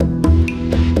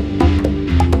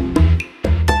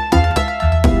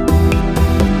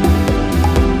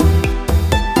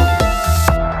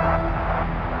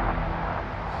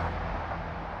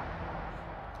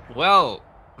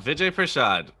Vijay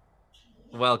Prashad,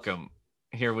 welcome.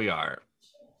 Here we are.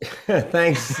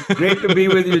 Thanks. Great to be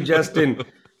with you, Justin.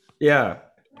 Yeah.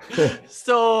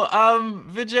 So,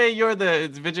 Vijay,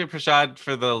 it's Vijay Prashad.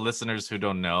 For the listeners who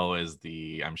don't know,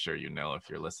 I'm sure you know, if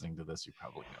you're listening to this, you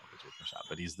probably know Vijay Prashad,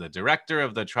 but he's the director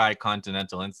of the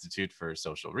Tricontinental Institute for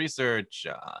Social Research,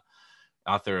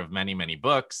 author of many, many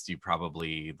books. The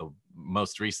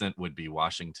most recent would be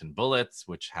Washington Bullets,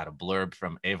 which had a blurb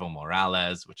from Evo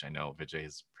Morales, which I know Vijay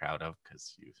is proud of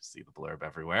because you see the blurb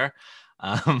everywhere.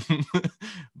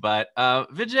 But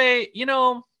Vijay,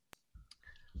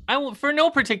 for no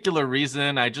particular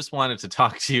reason, I just wanted to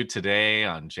talk to you today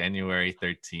on January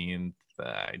 13th.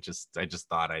 I just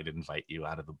thought I'd invite you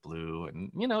out of the blue,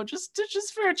 and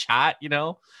just for a chat.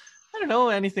 I don't know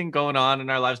anything going on in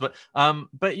our lives, but I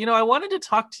wanted to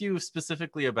talk to you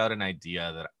specifically about an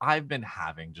idea that I've been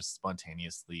having just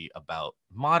spontaneously about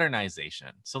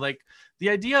modernization. So, like, the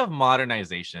idea of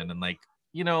modernization, and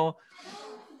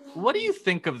what do you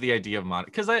think of the idea of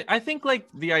because I think like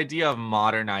the idea of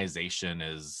modernization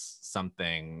is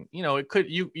something, it could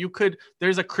you could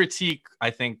there's a critique, I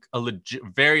think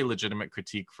very legitimate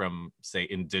critique from, say,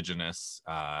 indigenous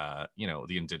the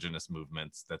indigenous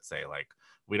movements that say, like,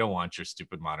 we don't want your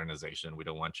stupid modernization. We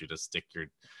don't want you to stick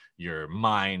your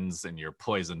mines and your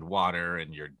poisoned water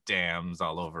and your dams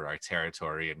all over our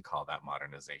territory and call that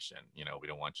modernization. We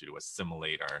don't want you to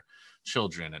assimilate our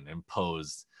children and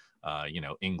impose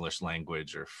English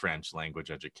language or French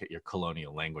language, educate your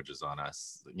colonial languages on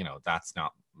us. That's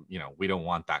not, we don't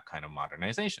want that kind of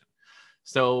modernization.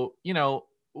 So,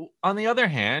 on the other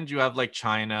hand, you have like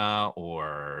China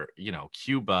or,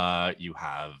 Cuba, you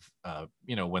have,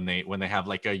 when they have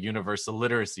like a universal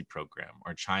literacy program,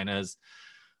 or China's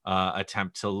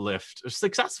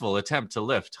successful attempt to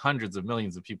lift hundreds of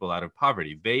millions of people out of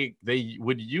poverty. They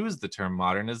would use the term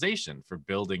modernization for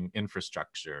building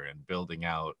infrastructure and building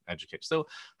out education. So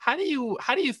how do you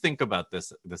think about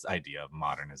this idea of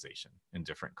modernization in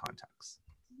different contexts?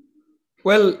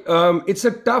 Well, it's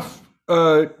a tough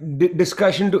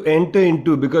discussion to enter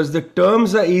into because the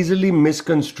terms are easily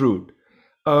misconstrued.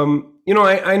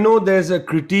 I know there's a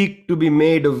critique to be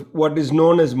made of what is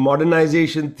known as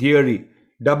modernization theory.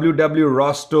 W.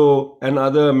 Rostow and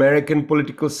other American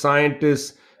political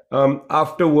scientists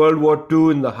after World War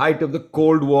II, in the height of the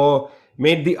Cold War,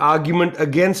 made the argument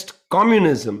against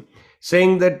communism,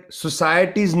 saying that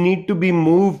societies need to be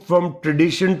moved from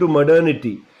tradition to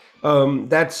modernity.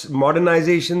 That's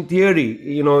modernization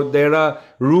theory. There are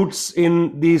roots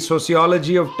in the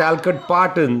sociology of Talcott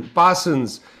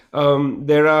Parsons.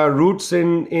 There are roots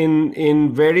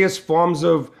in various forms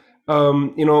of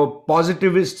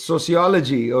positivist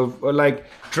sociology of like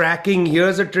tracking.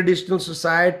 Here's a traditional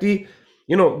society,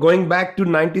 going back to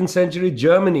 19th century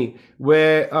Germany,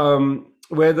 where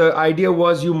the idea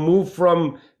was you move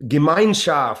from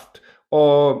Gemeinschaft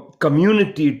or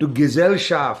community to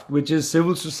Gesellschaft, which is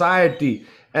civil society.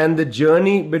 And the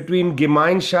journey between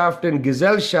Gemeinschaft and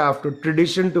Gesellschaft, or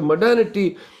tradition to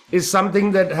modernity, is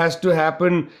something that has to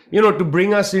happen, to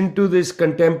bring us into this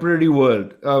contemporary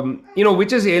world,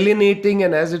 which is alienating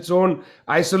and has its own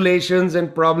isolations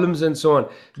and problems and so on.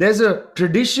 There's a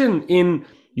tradition in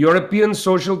European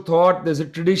social thought, there's a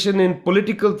tradition in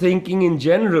political thinking in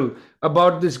general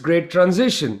about this great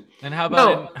transition. And how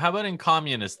about in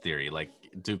communist theory? Like,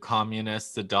 do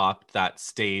communists adopt that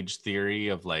stage theory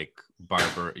of like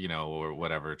or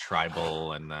whatever,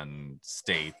 tribal and then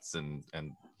states and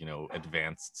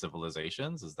advanced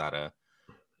civilizations? Is that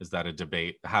a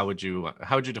debate? How would you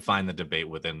define the debate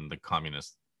within the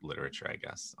communist literature, I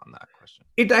guess, on that question?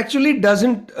 It actually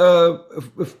doesn't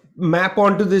map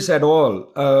onto this at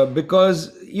all,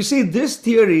 because you see, this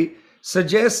theory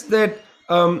suggests that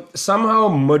somehow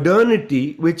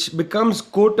modernity, which becomes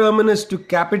coterminous to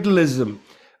capitalism,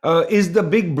 is the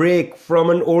big break from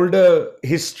an older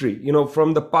history,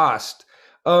 from the past.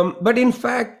 But in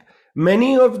fact,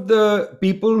 many of the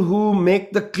people who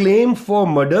make the claim for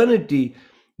modernity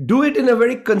do it in a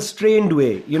very constrained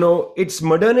way. It's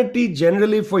modernity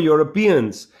generally for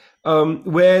Europeans,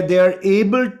 where they are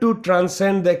able to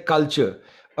transcend their culture.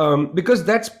 Because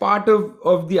that's part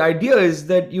of the idea, is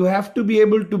that you have to be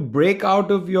able to break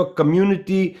out of your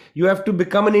community. You have to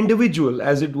become an individual,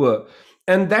 as it were.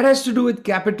 And that has to do with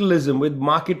capitalism, with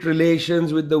market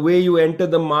relations, with the way you enter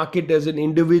the market as an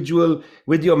individual,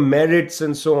 with your merits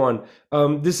and so on.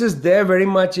 This is there very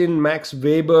much in Max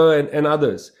Weber and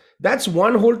others. That's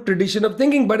one whole tradition of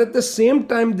thinking. But at the same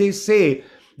time, they say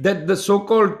that the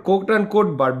so-called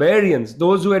quote-unquote barbarians,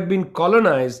 those who had been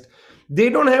colonized, they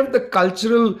don't have the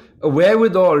cultural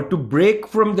wherewithal to break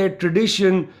from their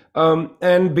tradition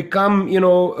and become,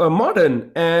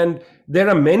 modern. And there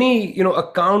are many,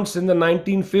 accounts in the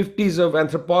 1950s of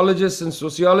anthropologists and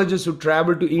sociologists who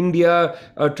traveled to India,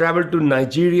 traveled to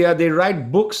Nigeria. They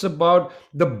write books about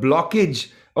the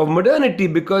blockage of modernity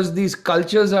because these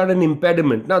cultures are an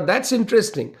impediment. Now, that's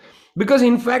interesting because,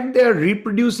 in fact, they are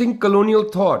reproducing colonial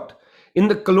thought. In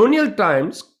the colonial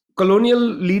times, colonial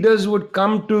leaders would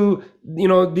come to,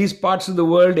 these parts of the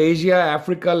world, Asia,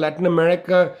 Africa, Latin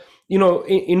America,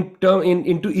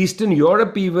 into Eastern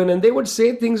Europe even, and they would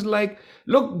say things like,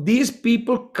 look, these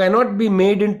people cannot be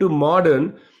made into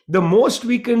modern. The most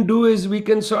we can do is we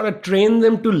can sort of train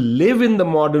them to live in the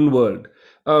modern world.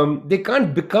 They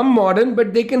can't become modern,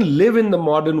 but they can live in the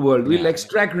modern world. We'll Yeah.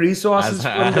 extract resources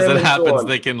from As them it and so happens, on.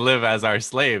 they can live as our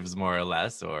slaves, more or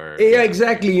less, or Yeah, yeah.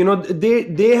 exactly.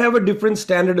 They have a different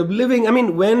standard of living. I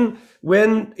mean, when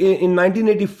in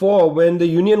 1984, when the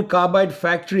Union Carbide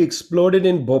factory exploded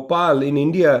in Bhopal in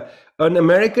India, an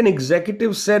American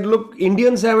executive said, "Look,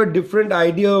 Indians have a different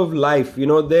idea of life.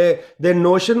 Their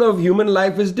notion of human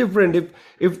life is different.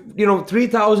 If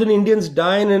 3,000 Indians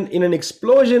die in an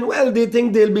explosion, well, they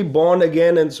think they'll be born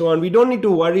again and so on. We don't need to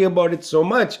worry about it so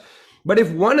much." But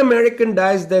if one American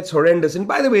dies, that's horrendous. And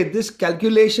by the way, this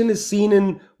calculation is seen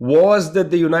in wars that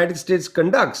the United States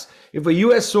conducts. If a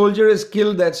US soldier is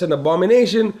killed, that's an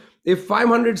abomination. If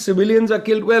 500 civilians are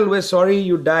killed, well, we're sorry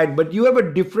you died. But you have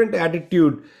a different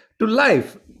attitude to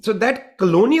life. So that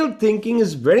colonial thinking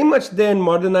is very much there in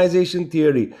modernization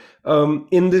theory.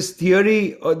 In this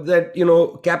theory that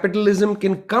capitalism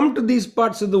can come to these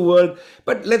parts of the world,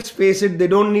 but let's face it, they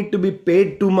don't need to be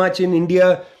paid too much in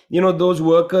India. Those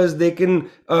workers, they can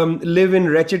live in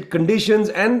wretched conditions,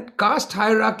 and caste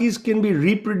hierarchies can be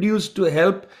reproduced to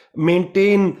help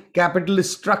maintain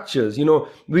capitalist structures.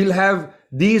 We'll have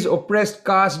these oppressed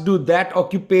castes do that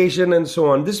occupation and so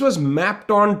on. This was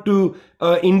mapped on to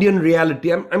Indian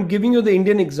reality. I'm giving you the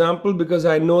Indian example because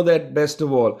I know that best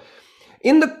of all.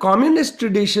 In the communist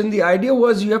tradition, the idea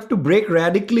was you have to break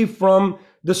radically from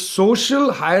the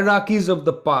social hierarchies of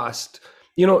the past.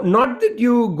 Not that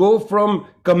you go from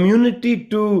community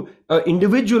to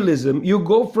individualism, you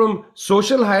go from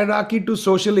social hierarchy to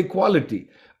social equality.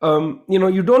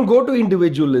 You don't go to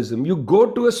individualism, you go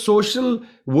to a social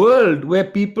world where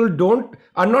people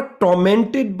are not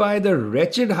tormented by the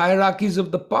wretched hierarchies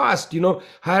of the past.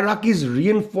 Hierarchies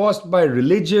reinforced by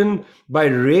religion, by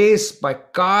race, by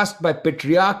caste, by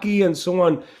patriarchy, and so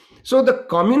on. So the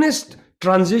communist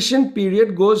transition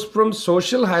period goes from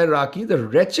social hierarchy, the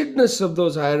wretchedness of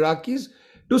those hierarchies,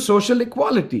 to social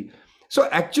equality. So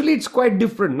actually, it's quite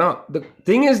different. Now, the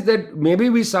thing is that maybe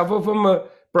we suffer from a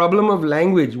problem of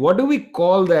language. What do we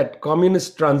call that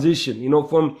communist transition,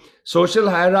 from social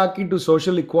hierarchy to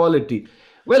social equality?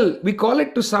 Well, we call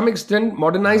it to some extent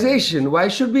modernization. Why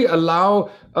should we allow,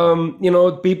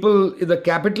 people, the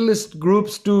capitalist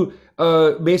groups to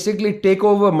basically take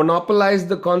over, monopolize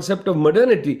the concept of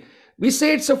modernity? We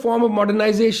say it's a form of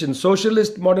modernization,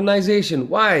 socialist modernization.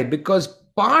 Why? Because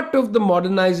part of the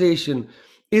modernization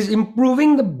is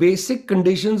improving the basic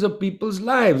conditions of people's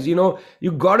lives.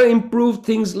 You got to improve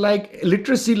things like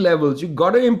literacy levels. You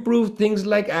got to improve things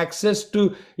like access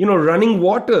to, running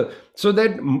water, so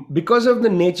that because of the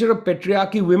nature of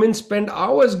patriarchy, women spend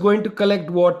hours going to collect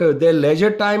water. Their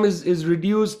leisure time is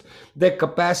reduced. Their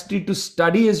capacity to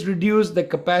study is reduced. Their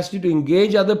capacity to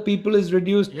engage other people is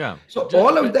reduced. Yeah. So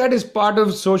all of that is part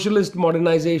of socialist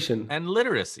modernization. And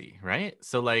literacy, right?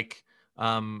 So like,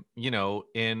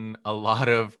 in a lot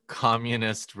of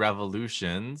communist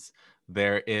revolutions,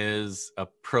 there is a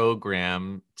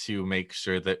program to make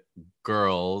sure that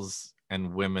girls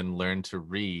and women learn to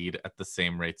read at the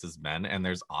same rates as men. And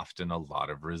there's often a lot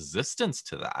of resistance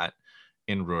to that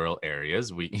in rural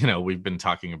areas. We've been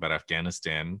talking about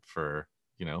Afghanistan for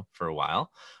a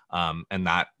while. And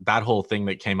that whole thing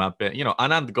that came up,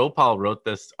 Anand Gopal wrote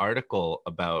this article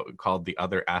called "The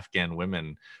Other Afghan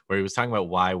Women," where he was talking about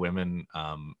why women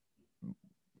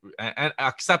and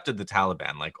accepted the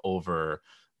Taliban like over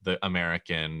the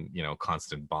American,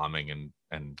 constant bombing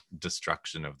and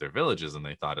destruction of their villages, and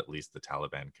they thought at least the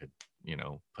Taliban could,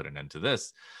 put an end to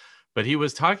this. But he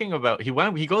was talking about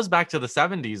he goes back to the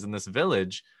 70s in this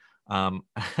village,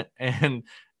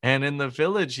 and in the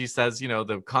village, he says,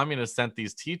 the communists sent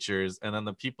these teachers, and then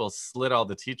the people slit all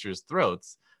the teachers'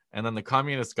 throats. And then the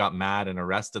communists got mad and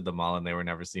arrested them all, and they were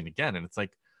never seen again. And it's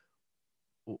like,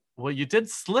 well, you did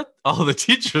slit all the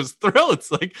teachers'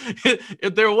 throats. Like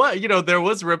there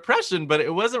was repression, but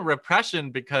it wasn't repression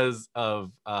because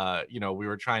of, we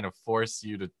were trying to force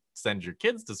you to send your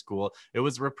kids to school. It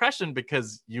was repression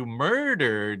because you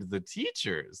murdered the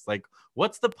teachers. Like,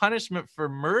 what's the punishment for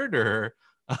murder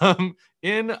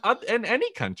in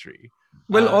any country?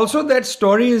 Well, also that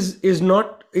story is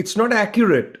not, it's not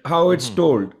accurate how it's Mhm.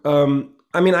 told.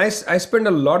 I mean, I spent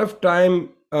a lot of time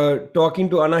talking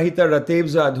to Anahita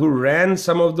Ratevzad, who ran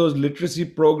some of those literacy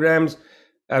programs,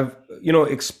 have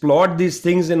explored these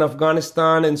things in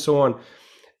Afghanistan and so on.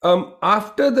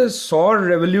 After the Saur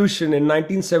Revolution in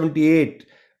 1978,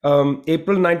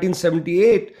 April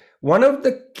 1978, one of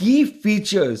the key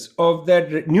features of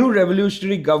that new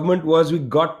revolutionary government was we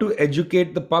got to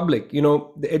educate the public.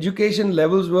 The education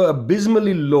levels were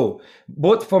abysmally low,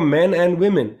 both for men and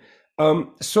women.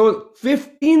 So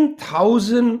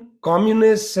 15,000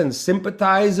 communists and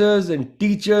sympathizers and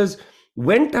teachers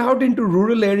went out into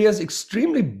rural areas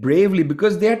extremely bravely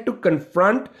because they had to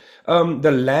confront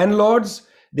the landlords,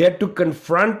 they had to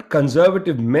confront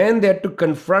conservative men, they had to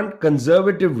confront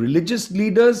conservative religious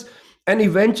leaders, and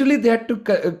eventually they had to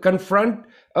confront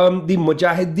the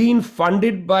Mujahideen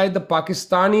funded by the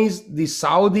Pakistanis, the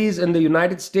Saudis, and the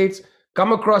United States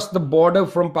come across the border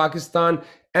from Pakistan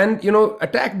and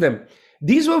attack them.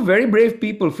 These were very brave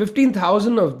people,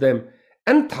 15,000 of them,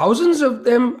 and thousands of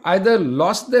them either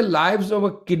lost their lives or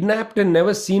were kidnapped and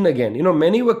never seen again.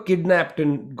 Many were kidnapped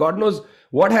and God knows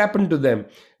what happened to them.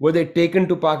 Were they taken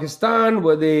to Pakistan?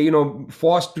 Were they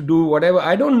forced to do whatever?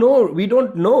 I don't know. We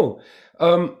don't know.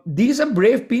 These are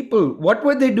brave people. What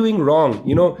were they doing wrong?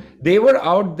 They were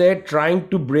out there trying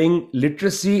to bring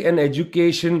literacy and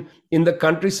education in the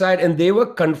countryside, and they were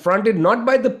confronted not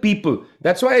by the people.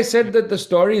 That's why I said that the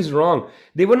story is wrong.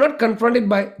 They were not confronted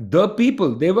by the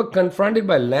people. They were confronted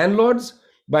by landlords,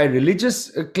 by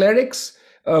religious clerics,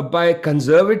 by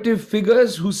conservative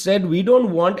figures who said, we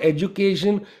don't want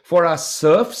education for our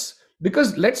serfs.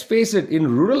 Because let's face it,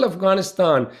 in rural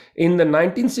Afghanistan in the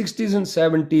 1960s and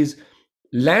 70s,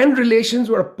 land relations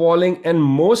were appalling, and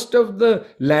most of the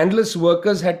landless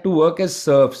workers had to work as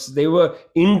serfs. They were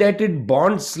indebted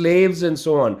bond slaves and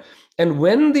so on. And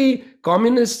when the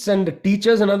communists and the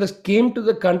teachers and others came to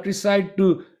the countryside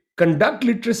to conduct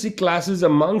literacy classes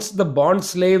amongst the bond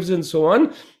slaves and so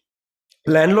on,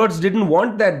 landlords didn't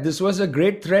want that. This was a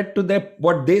great threat to their,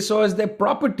 what they saw as their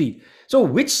property. So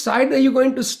which side are you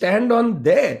going to stand on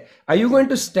there? Are you going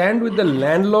to stand with the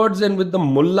landlords and with the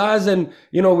mullahs and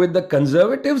with the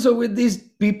conservatives, or with these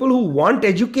people who want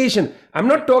education? I'm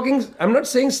not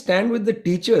saying stand with the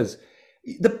teachers,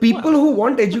 the people Well, who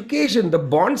want education, the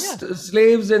bond yeah.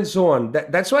 slaves and so on.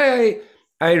 That's why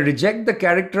I reject the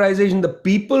characterization the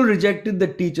people rejected the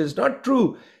teachers. Not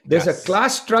true. There's a Yes.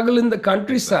 class struggle in the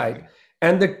countryside, Exactly.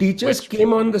 and the teachers Which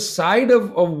came on people? the side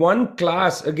of one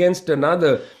class against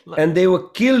another, Look, and they were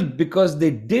killed because they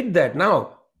did that.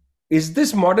 Now, is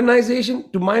this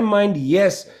modernization? To my mind,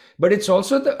 yes, but it's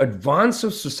also the advance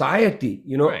of society.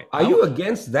 right. Are you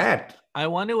against that? I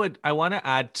want to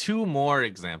add two more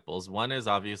examples. One is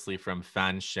obviously from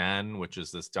Fan Shan, which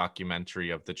is this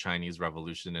documentary of the Chinese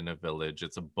Revolution in a village.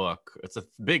 It's a book. It's a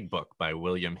big book by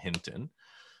William Hinton.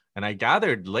 And I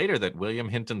gathered later that William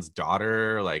Hinton's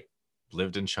daughter like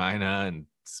lived in China and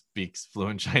speaks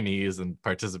fluent Chinese and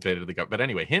participated in the government. But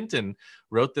anyway, Hinton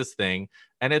wrote this thing,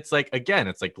 and it's like, again,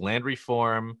 it's like land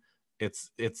reform.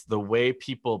 It's the way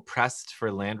people pressed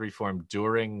for land reform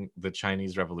during the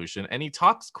Chinese Revolution, and he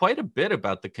talks quite a bit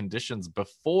about the conditions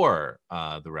before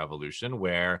the revolution,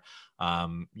 where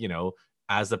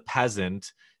as a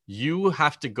peasant, you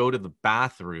have to go to the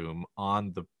bathroom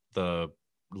on the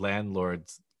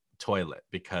landlord's toilet,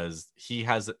 because he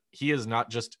is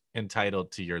not just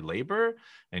entitled to your labor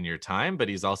and your time, but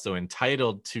he's also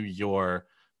entitled to your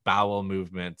bowel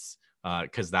movements,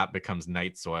 because that becomes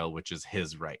night soil, which is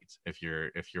his right. If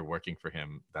you're working for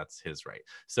him, that's his right.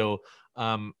 So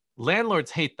landlords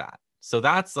hate that. So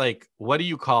that's like, what do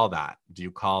you call that? Do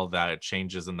you call that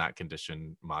changes in that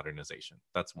condition modernization?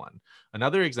 That's one.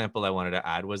 Another example I wanted to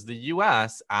add was the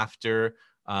US after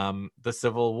the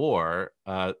Civil War,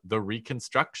 the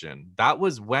Reconstruction. That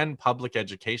was when public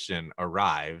education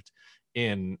arrived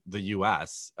in the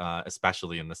US,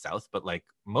 especially in the South. But like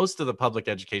most of the public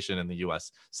education in the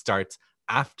US starts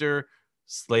after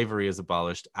slavery is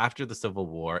abolished, after the Civil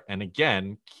War. And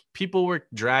again, people were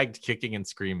dragged kicking and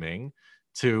screaming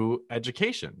to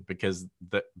education because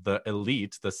the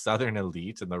elite, the Southern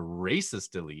elite and the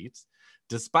racist elite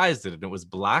despised it. And it was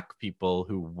Black people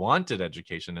who wanted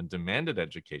education and demanded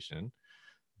education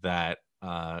that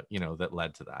that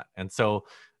led to that. And so,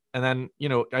 and then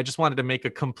I just wanted to make a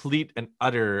complete and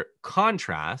utter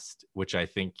contrast, which I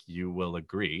think you will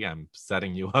agree, I'm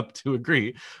setting you up to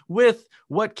agree with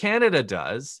what Canada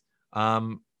does.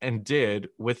 and did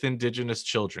with indigenous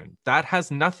children. That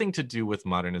has nothing to do with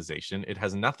modernization. It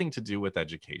has nothing to do with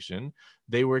education.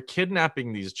 They were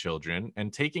kidnapping these children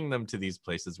and taking them to these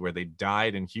places where they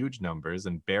died in huge numbers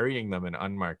and burying them in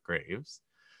unmarked graves.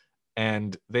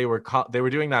 And they were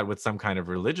doing that with some kind of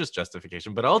religious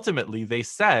justification, but ultimately they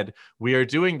said, we are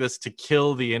doing this to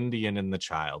kill the Indian and the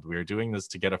child. We are doing this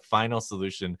to get a final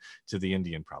solution to the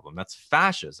Indian problem. That's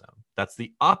fascism. That's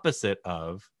the opposite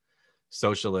of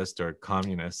socialist or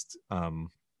communist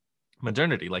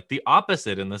modernity. Like the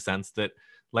opposite, in the sense that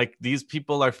like these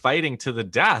people are fighting to the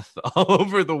death all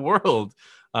over the world,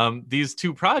 these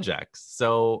two projects.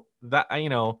 So that,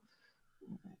 do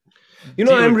you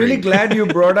I'm really agree? glad you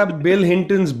brought up William Yeah.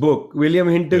 Hinton's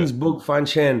book, Fan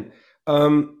Shan.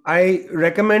 I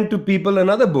recommend to people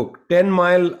another book, 10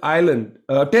 Mile Inn,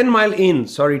 10 Mile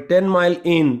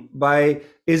Inn by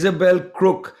Isabel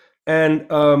Crook and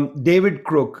David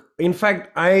Crook. In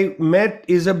fact, I met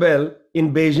Isabel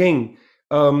in Beijing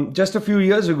just a few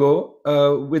years ago.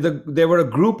 There were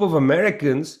a group of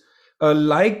Americans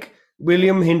like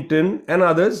William Hinton and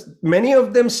others. Many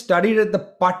of them studied at the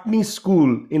Putney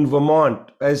School in Vermont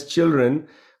as children.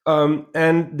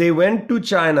 And they went to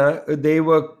China. They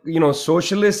were,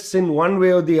 socialists in one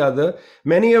way or the other.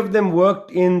 Many of them worked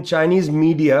in Chinese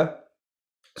media.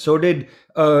 So did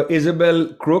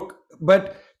Isabel Crook.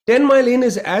 But 10 Mile Inn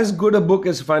is as good a book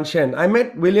as Fan Shan. I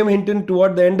met William Hinton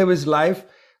toward the end of his life.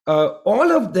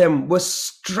 All of them were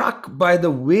struck by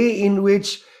the way in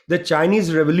which the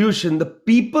Chinese Revolution, the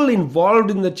people involved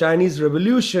in the Chinese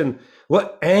Revolution, were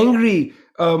angry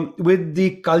with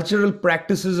the cultural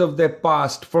practices of their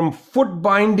past, from foot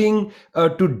binding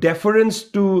to deference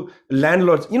to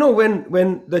landlords.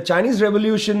 When the Chinese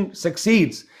Revolution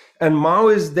succeeds and Mao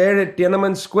is there at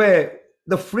Tiananmen Square,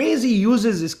 the phrase he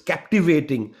uses is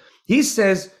captivating. He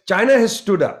says, China has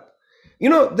stood up.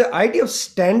 The idea of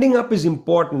standing up is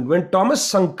important. When Thomas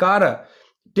Sankara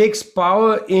takes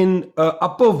power in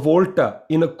Upper Volta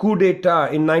in a coup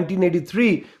d'etat in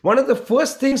 1983, one of the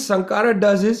first things Sankara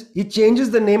does is he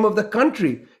changes the name of the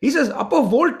country. He says, Upper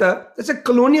Volta, that's a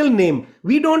colonial name.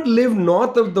 We don't live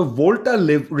north of the Volta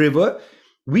River.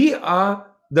 We are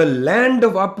the land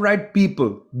of upright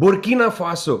people, Burkina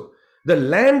Faso, the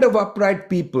land of upright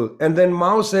people. And then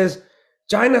Mao says,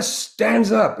 China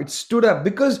stands up. It stood up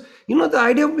because, the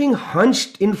idea of being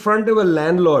hunched in front of a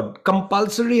landlord,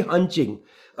 compulsory hunching.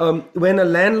 When a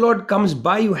landlord comes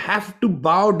by, you have to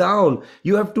bow down.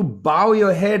 You have to bow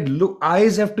your head. Look,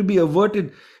 eyes have to be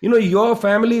averted. Your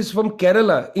family is from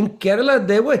Kerala. In Kerala,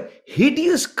 there were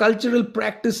hideous cultural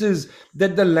practices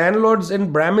that the landlords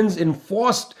and Brahmins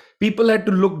enforced. People had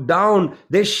to look down.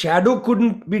 Their shadow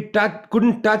couldn't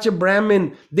touch a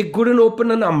Brahmin. They couldn't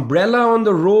open an umbrella on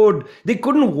the road. They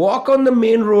couldn't walk on the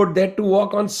main road. They had to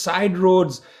walk on side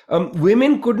roads.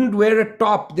 Women couldn't wear a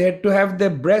top. They had to have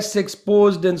their breasts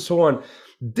exposed and so on.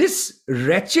 This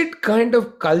wretched kind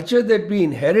of culture that we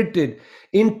inherited.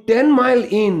 In 10 Mile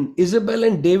Inn, Isabel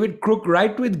and David Crook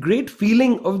write with great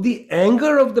feeling of the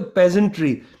anger of the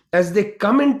peasantry as they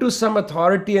come into some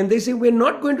authority and they say, we're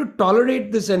not going to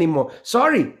tolerate this anymore.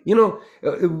 Sorry,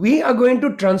 we are going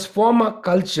to transform our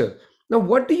culture. Now,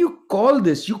 what do you call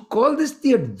this? You call this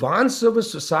the advance of a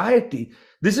society.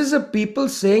 This is a people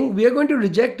saying we are going to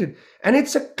reject it. And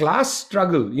it's a class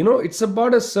struggle. It's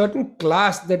about a certain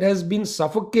class that has been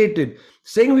suffocated,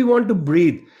 saying we want to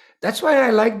breathe. That's why I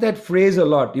like that phrase a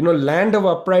lot. Land of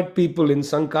upright people in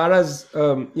Sankara's,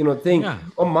 thing. Yeah.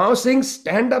 Or Mao saying,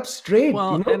 stand up straight.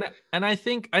 Well, and I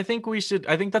think we should.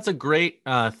 I think that's a great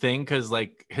thing, because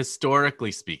like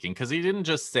historically speaking, because he didn't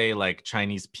just say like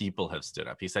Chinese people have stood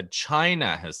up. He said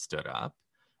China has stood up,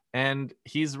 and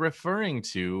he's referring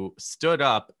to stood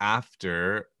up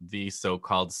after the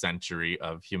so-called century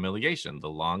of humiliation, the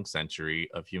long century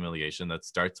of humiliation that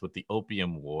starts with the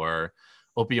Opium Wars,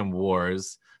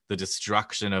 the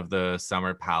destruction of the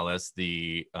Summer Palace,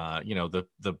 the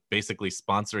basically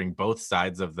sponsoring both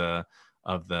sides of the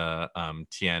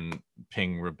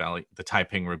Tianping rebellion, the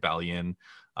Taiping rebellion,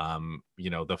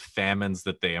 the famines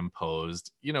that they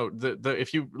imposed. The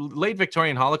if you late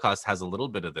Victorian Holocaust has a little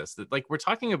bit of this. Like we're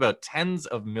talking about tens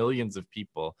of millions of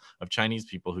people, of Chinese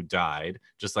people who died,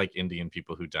 just like Indian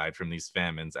people who died from these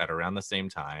famines at around the same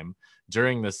time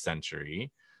during this century.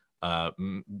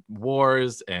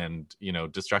 Wars and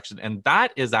destruction, and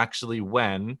that is actually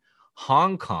when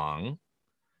Hong Kong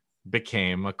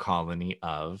became a colony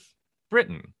of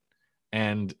Britain.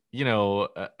 And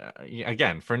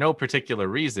again, for no particular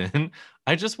reason,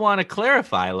 I just want to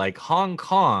clarify, like Hong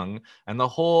Kong and the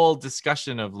whole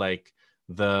discussion of like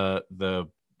the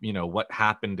what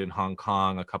happened in Hong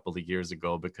Kong a couple of years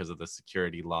ago because of the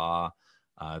security law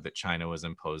that China was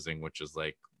imposing, which is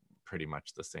like pretty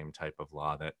much the same type of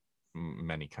law that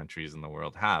many countries in the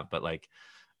world have. But like,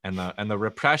 and the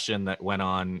repression that went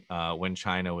on when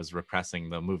China was repressing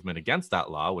the movement against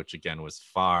that law, which again was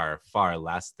far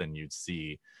less than you'd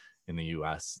see in the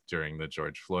U.S. during the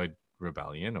George Floyd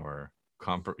rebellion, or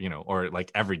or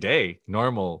like everyday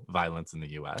normal violence in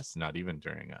the U.S., not even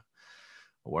during a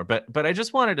war. But I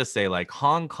just wanted to say, like,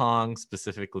 Hong Kong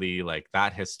specifically, like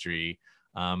that history,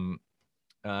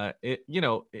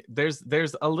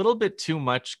 there's a little bit too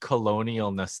much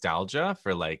colonial nostalgia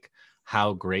for like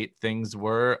how great things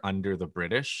were under the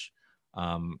British,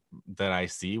 that I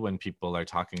see when people are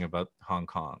talking about Hong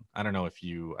Kong. I don't know if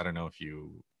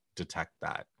you detect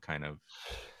that kind of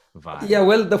vibe. Yeah,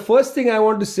 well, the first thing I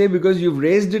want to say, because you've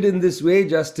raised it in this way,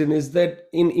 Justin, is that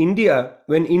in India,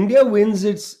 when India wins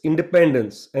its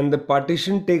independence and the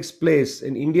partition takes place,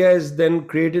 and India is then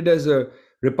created as a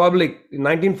republic in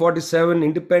 1947,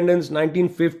 independence,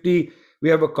 1950, we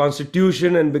have a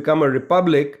constitution and become a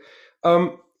republic.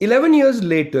 11 years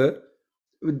later,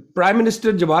 Prime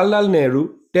Minister Jawaharlal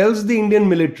Nehru tells the Indian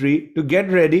military to get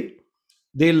ready.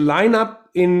 They line up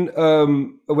in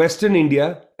Western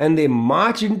India and they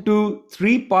march into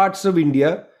three parts of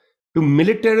India to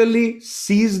militarily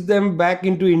seize them back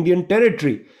into Indian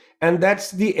territory. And that's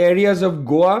the areas of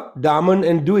Goa, Daman,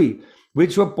 and Diu,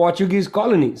 which were Portuguese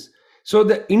colonies. So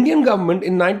the Indian government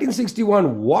in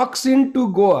 1961 walks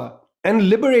into Goa and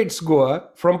liberates Goa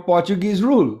from Portuguese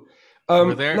rule.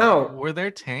 Now, Were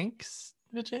there tanks,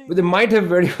 Vijay? they might have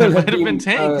very There well have might have been been.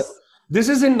 tanks. This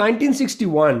is in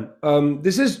 1961.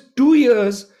 This is 2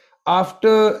 years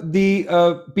after the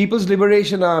People's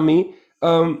Liberation Army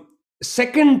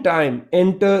second time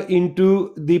enter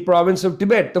into the province of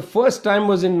Tibet. The first time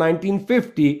was in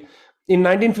 1950. In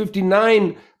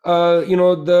 1959,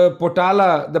 the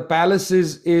Potala, the palace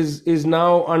is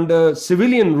now under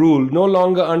civilian rule, no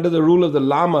longer under the rule of the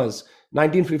lamas.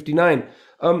 1959.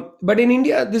 But in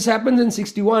India, this happens in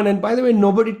 61. And by the way,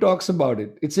 nobody talks about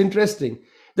it. It's interesting.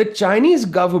 The Chinese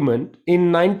government in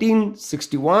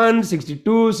 1961,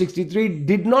 62, 63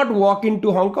 did not walk into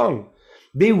Hong Kong.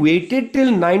 They waited till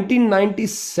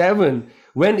 1997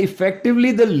 when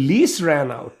effectively the lease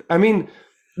ran out. I mean,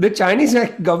 the Chinese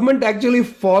government actually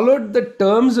followed the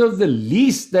terms of the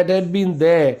lease that had been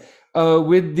there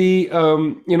with the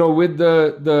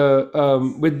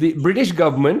British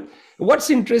government. What's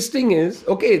interesting is,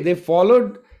 okay, they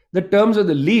followed the terms of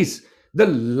the lease. The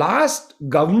last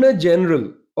Governor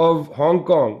General of Hong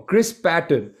Kong, Chris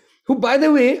Patten, who, by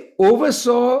the way,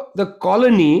 oversaw the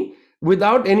colony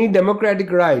without any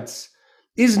democratic rights,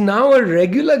 is now a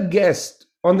regular guest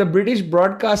on the British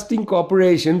Broadcasting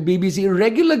Corporation, BBC,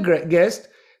 regular guest,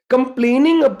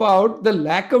 complaining about the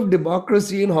lack of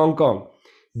democracy in Hong Kong.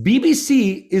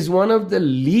 BBC is one of the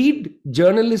lead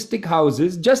journalistic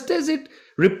houses, just as it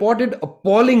reported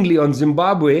appallingly on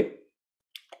Zimbabwe.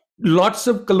 Lots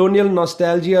of colonial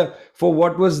nostalgia for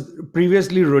what was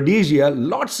previously Rhodesia,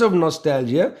 lots of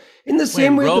nostalgia. In the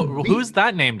same way, who's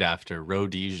that named after?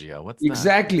 Rhodesia. What's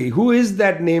exactly? Who is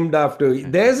that named after?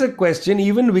 There's a question.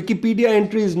 Even Wikipedia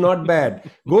entry is not bad.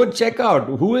 Go check out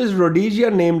who is Rhodesia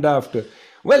named after.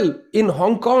 Well, in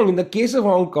Hong Kong, in the case of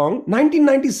Hong Kong,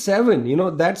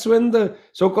 1997, that's when the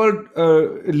so-called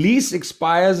lease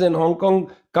expires and Hong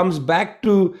Kong comes back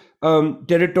to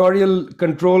territorial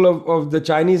control of the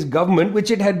Chinese government, which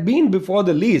it had been before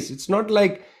the lease. It's not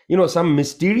like, some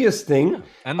mysterious thing. Yeah.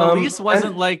 And the lease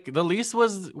wasn't the lease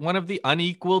was one of the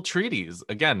unequal treaties.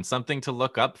 Again, something to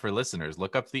look up for listeners.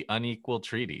 Look up the unequal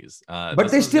treaties.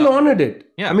 But they still honored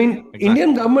it. Yeah, I mean, exactly.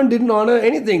 Indian government didn't honor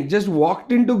anything, just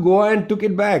walked into Goa and took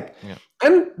it back. Yeah.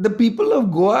 And the people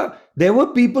of Goa, there were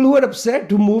people who were upset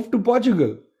to move to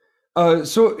Portugal.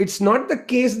 So it's not the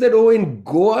case that, in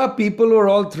Goa, people were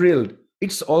all thrilled.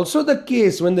 It's also the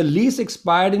case when the lease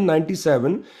expired in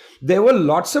 97, there were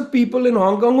lots of people in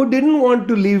Hong Kong who didn't want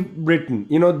to leave Britain.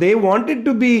 They wanted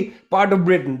to be part of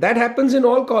Britain. That happens in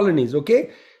all colonies,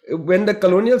 okay? When the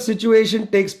colonial situation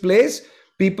takes place,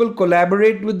 people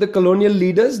collaborate with the colonial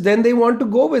leaders, then they want to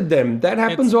go with them. That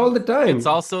happens all the time. It's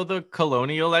also the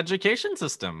colonial education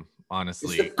system.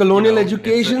 Honestly, it's the colonial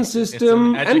education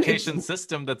system. It's an education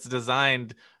system that's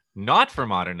designed not for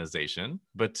modernization,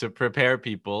 but to prepare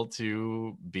people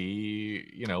to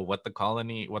be, what the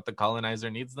colonizer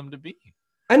needs them to be.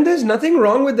 And there's nothing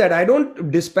wrong with that. I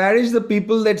don't disparage the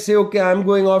people that say, okay, I'm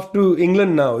going off to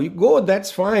England now. You go,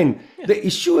 that's fine. Yeah. The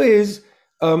issue is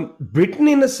Britain,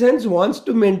 in a sense, wants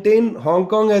to maintain Hong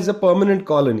Kong as a permanent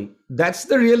colony. That's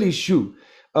the real issue.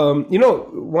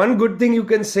 One good thing you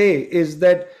can say is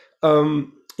that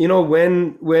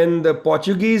when the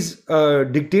Portuguese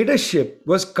dictatorship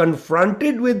was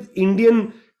confronted with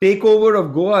Indian takeover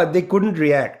of Goa, they couldn't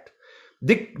react.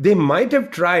 They might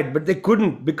have tried, but they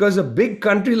couldn't, because a big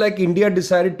country like India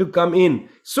decided to come in.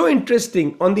 So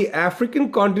interesting. On the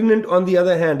African continent, on the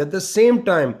other hand, at the same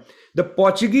time, the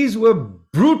Portuguese were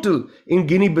brutal in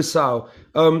Guinea-Bissau.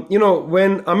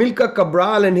 When Amilcar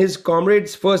Cabral and his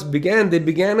comrades first began, they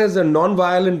began as a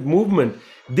non-violent movement.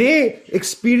 They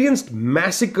experienced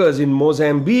massacres in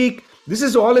Mozambique. This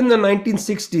is all in the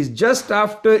 1960s, just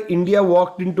after India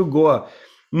walked into Goa.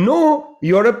 No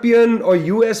European or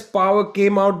US power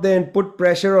came out there and put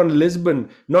pressure on Lisbon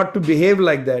not to behave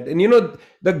like that. And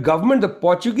the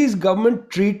Portuguese government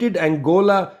treated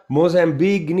Angola,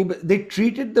 Mozambique, Guinea, they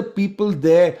treated the people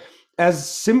there as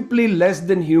simply less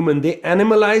than human. They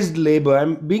animalized labor.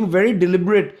 I'm being very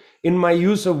deliberate in my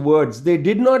use of words. They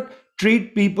did not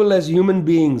treat people as human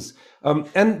beings.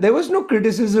 And there was no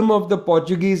criticism of the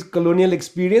Portuguese colonial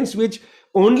experience, which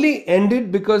only ended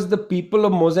because the people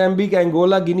of Mozambique,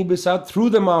 Angola, Guinea-Bissau threw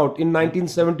them out in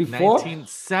 1974.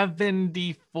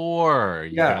 1974,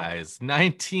 you Yeah. guys.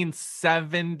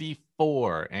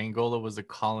 1974. Angola was a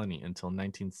colony until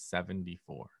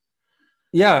 1974.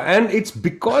 Yeah, and it's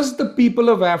because the people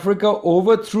of Africa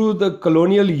overthrew the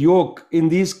colonial yoke in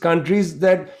these countries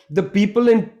that the people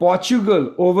in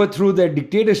Portugal overthrew their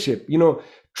dictatorship.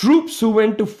 Troops who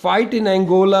went to fight in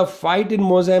Angola, fight in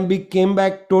Mozambique, came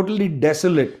back totally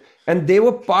desolate. And they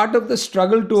were part of the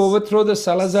struggle to overthrow the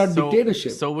Salazar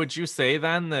dictatorship. So would you say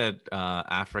then that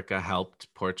Africa helped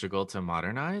Portugal to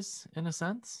modernize in a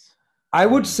sense? I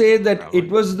would say that probably. it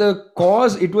was the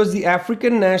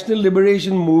African national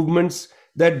liberation movements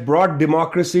that brought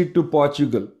democracy to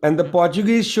Portugal. And the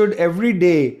Portuguese should every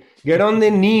day get on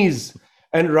their knees,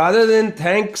 and rather than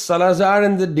thank Salazar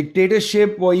and the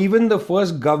dictatorship or even the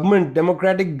first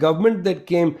democratic government that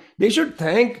came, they should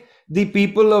thank the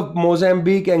people of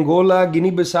Mozambique, Angola,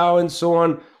 Guinea-Bissau, and so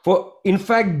on for, in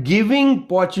fact, giving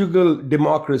Portugal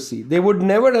democracy. They would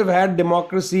never have had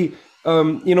democracy,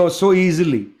 so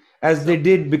easily as they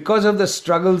did because of the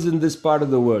struggles in this part of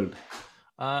the world.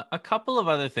 A couple of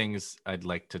other things I'd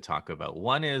like to talk about.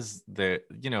 One is that,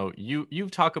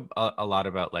 you've talked a lot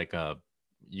about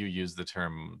you use the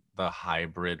term the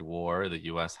hybrid war, the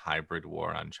US hybrid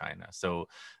war on China. So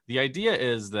the idea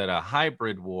is that a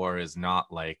hybrid war is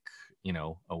not like,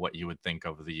 what you would think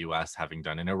of the US having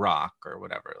done in Iraq or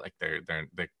whatever. Like they're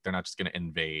not just going to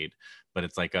invade, but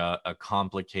it's like a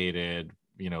complicated,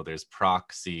 there's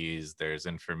proxies, there's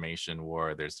information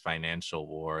war, there's financial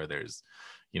war, there's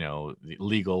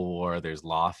legal war, there's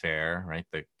lawfare, right?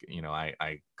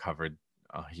 I covered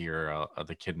here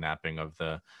the kidnapping of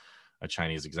a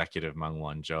Chinese executive, Meng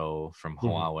Wanzhou, from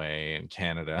Huawei in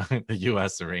Canada. The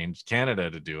U.S. arranged Canada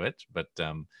to do it, but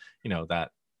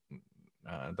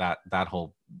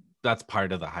that's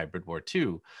part of the hybrid war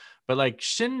too. But like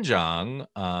Xinjiang,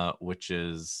 which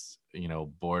is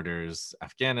borders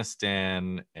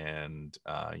Afghanistan and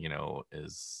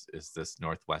is this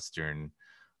northwestern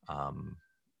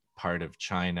part of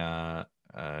China.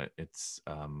 It's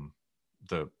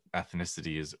the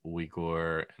ethnicity is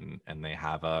Uyghur, and they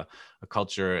have a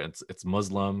culture. It's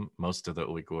Muslim. Most of the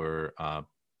Uyghur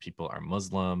people are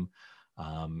Muslim,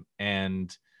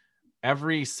 and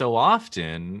every so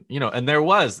often, and there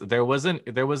was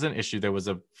an issue. There was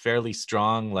a fairly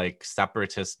strong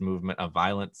separatist movement, a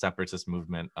violent separatist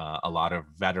movement. A lot of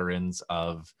veterans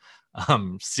of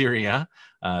Syria,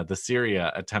 the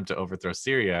Syria attempt to overthrow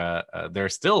Syria. There are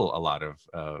still a lot of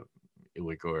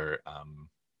Uyghur,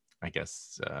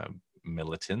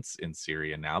 militants in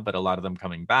Syria now, but a lot of them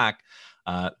coming back.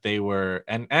 They were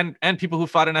and people who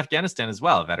fought in Afghanistan as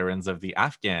well, veterans of the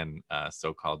Afghan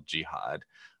so-called jihad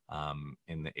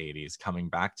in the 80s, coming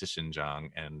back to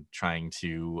Xinjiang and trying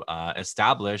to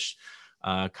establish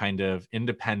kind of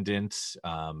independent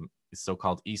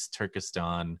so-called East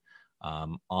Turkestan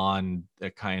on a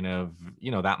kind of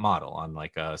that model, on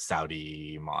like a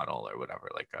Saudi model or whatever,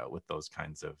 with those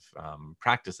kinds of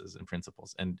practices and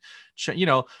principles. And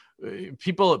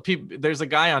people there's a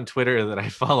guy on Twitter that I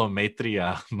follow,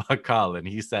 Maitreya Makal, and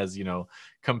he says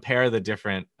compare the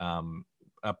different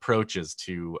approaches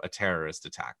to a terrorist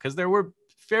attack, because there were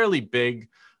fairly big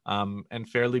and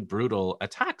fairly brutal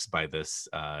attacks by this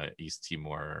East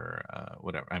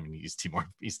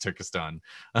Turkestan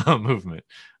movement,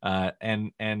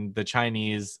 and the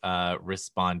Chinese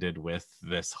responded with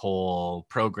this whole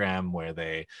program where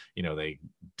they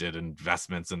did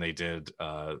investments, and they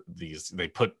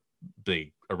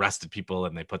arrested people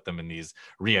and they put them in these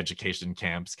re-education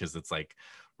camps, because it's like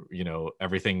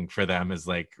everything for them is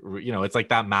it's like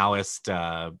that Maoist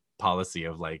policy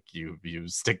of like you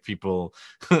stick people,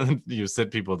 you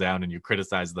sit people down and you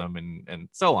criticize them and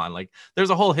so on. Like there's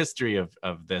a whole history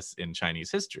of this in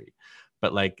Chinese history.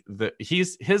 But like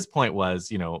his point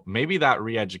was, maybe that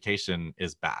re-education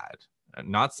is bad.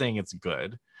 I'm not saying it's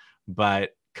good,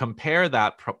 but compare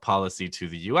that policy to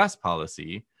the US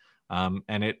policy,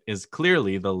 and it is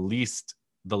clearly the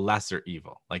lesser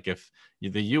evil. Like if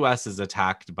the US is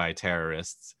attacked by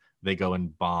terrorists, they go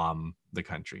and bomb the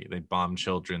country. They bomb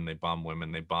children, they bomb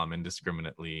women, they bomb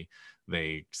indiscriminately.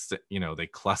 They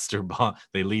cluster bomb,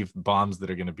 they leave bombs that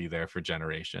are going to be there for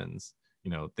generations.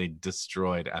 They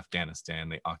destroyed Afghanistan,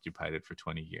 they occupied it for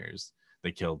 20 years.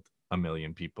 They killed 1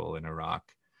 million people in Iraq,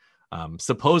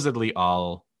 supposedly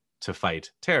all to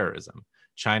fight terrorism.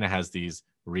 China has these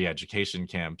re-education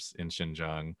camps in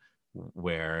Xinjiang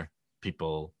where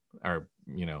people are,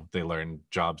 they learn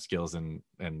job skills and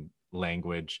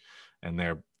language, and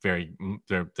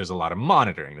there's a lot of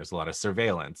monitoring, there's a lot of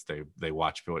surveillance. They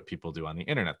watch for what people do on the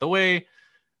internet, the way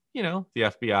the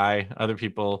FBI, other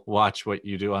people watch what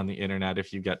you do on the internet.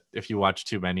 If you watch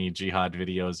too many jihad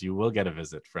videos, you will get a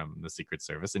visit from the Secret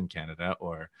Service in Canada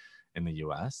or in the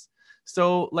US.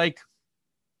 So like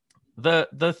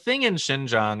the thing in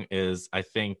Xinjiang is, I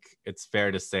think it's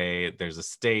fair to say, there's a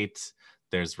state,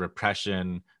 there's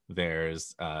repression,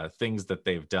 there's things that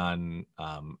they've done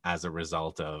as a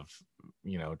result of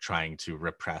trying to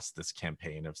repress this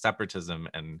campaign of separatism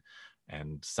and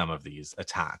some of these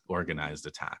organized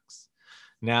attacks.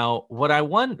 Now, what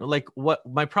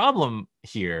my problem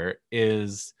here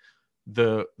is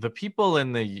the people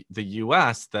in the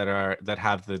US that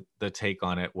have the take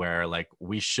on it where like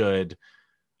we should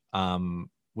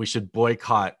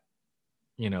boycott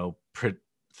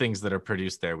things that are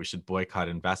produced there. We should boycott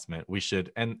investment. We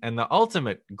should, and the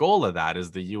ultimate goal of that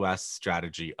is the US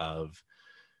strategy of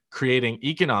creating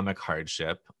economic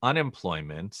hardship,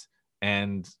 unemployment,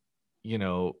 and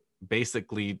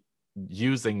basically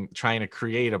trying to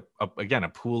create a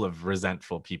pool of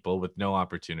resentful people with no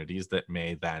opportunities that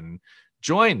may then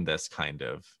join this kind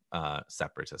of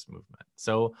separatist movement.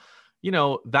 So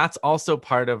that's also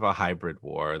part of a hybrid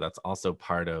war. That's also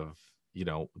part of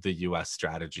the US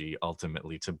strategy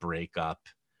ultimately to break up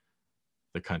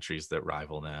the countries that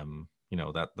rival them.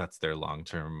 That's their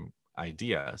long-term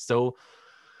idea. So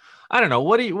I don't know,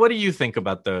 what do you think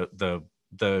about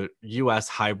the US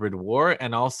hybrid war,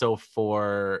 and also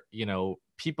for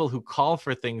people who call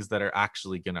for things that are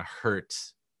actually going to hurt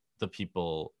the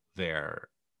people there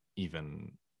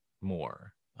even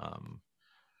more?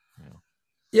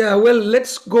 Yeah, well,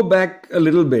 let's go back a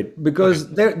little bit,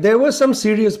 because there were some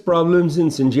serious problems in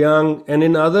Xinjiang and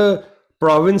in other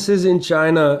provinces in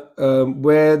China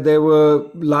where there were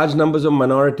large numbers of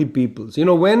minority peoples.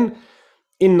 When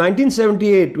in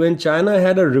 1978, when China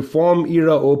had a reform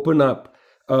era open up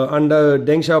under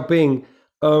Deng Xiaoping,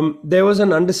 there was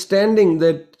an understanding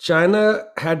that China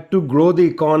had to grow the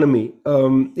economy.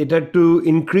 It had to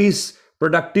increase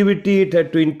productivity, it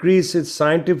had to increase its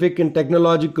scientific and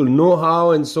technological know-how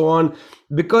and so on,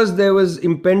 because there was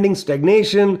impending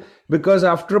stagnation, because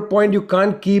after a point you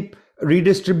can't keep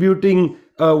redistributing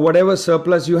whatever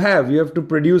surplus you have. You have to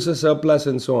produce a surplus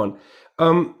and so on.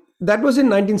 That was in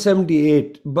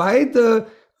 1978. By the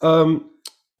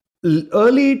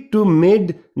early to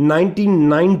mid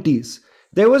 1990s,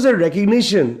 there was a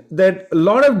recognition that a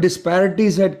lot of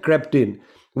disparities had crept in.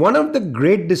 One of the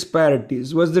great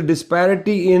disparities was the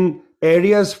disparity in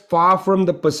areas far from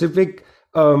the Pacific,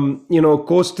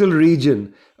 coastal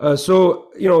region. So,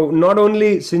 not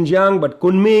only Xinjiang, but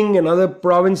Kunming and other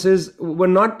provinces were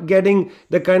not getting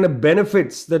the kind of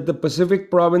benefits that the Pacific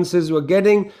provinces were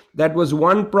getting. That was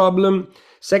one problem.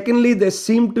 Secondly, there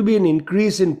seemed to be an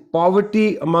increase in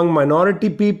poverty among minority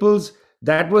peoples.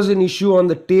 That was an issue on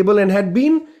the table, and had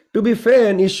been, to be fair,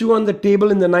 an issue on the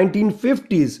table in the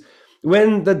 1950s.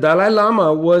 When the Dalai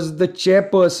Lama was the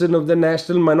chairperson of the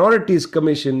National Minorities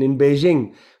Commission in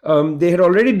Beijing. They had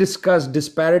already discussed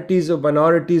disparities of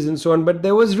minorities and so on, but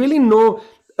there was really no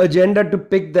agenda to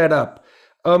pick that up.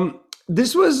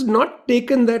 This was not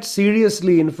taken that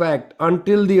seriously, in fact,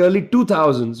 until the early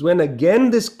 2000s, when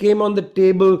again this came on the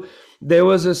table. There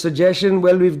was a suggestion,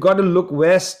 well, we've got to look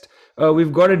west,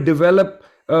 we've got to develop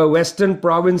western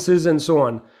provinces and so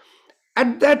on.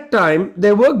 At that time,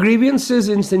 there were grievances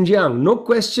in Xinjiang, no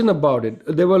question about it.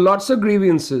 There were lots of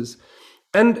grievances.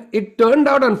 And it turned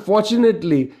out,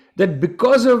 unfortunately, that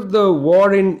because of the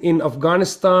war in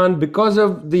Afghanistan, because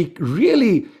of the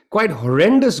really quite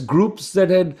horrendous groups that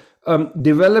had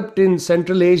developed in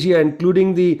Central Asia,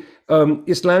 including the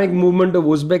Islamic movement of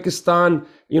Uzbekistan,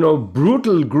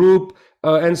 brutal group,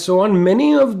 and so on,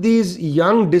 many of these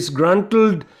young,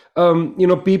 disgruntled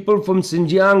people from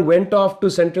Xinjiang went off to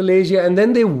Central Asia, and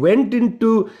then they went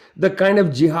into the kind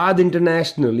of Jihad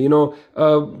International,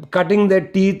 cutting their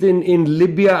teeth in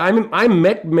Libya. I mean, I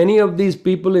met many of these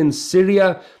people in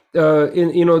Syria.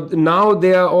 Now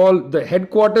they are all, the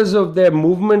headquarters of their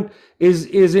movement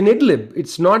is in Idlib.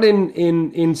 It's not in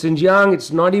Xinjiang.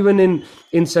 It's not even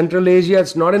in Central Asia.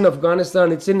 It's not in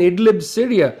Afghanistan. It's in Idlib,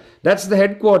 Syria. That's the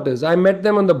headquarters. I met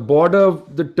them on the border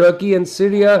of the Turkey and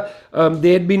Syria.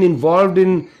 They had been involved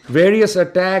in various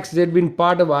attacks. They had been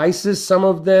part of ISIS, some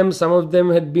of them. Some of them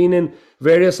had been in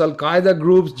various Al Qaeda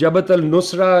groups, Jabhat al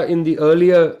Nusra in the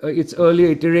its earlier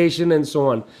iteration, and so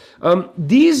on.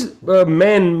 These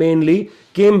men mainly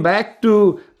came back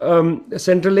to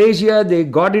Central Asia. They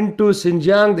got into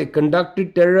Xinjiang. They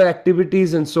conducted terror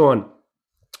activities and so on.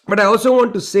 But I also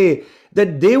want to say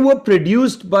that they were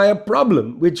produced by a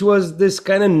problem, which was this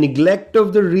kind of neglect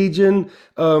of the region,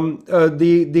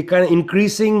 the kind of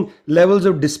increasing levels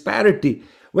of disparity.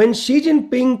 When Xi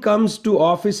Jinping comes to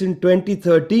office in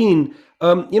 2013,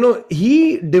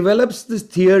 he develops this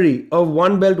theory of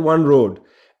one belt, one road.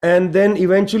 And then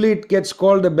eventually it gets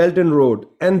called the Belt and Road.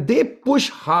 And they push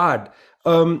hard,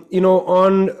 on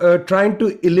trying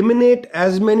to eliminate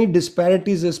as many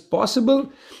disparities as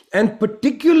possible, and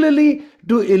particularly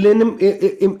to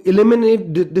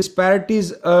eliminate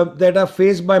disparities that are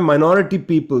faced by minority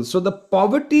people. So the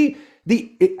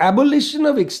abolition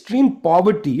of extreme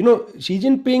poverty, Xi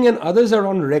Jinping and others are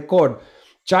on record.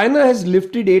 China has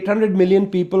lifted 800 million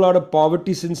people out of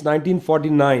poverty since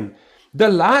 1949. The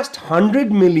last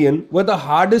 100 million were the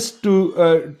hardest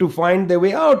to find their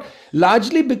way out,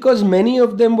 largely because many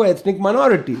of them were ethnic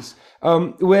minorities,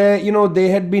 where they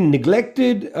had been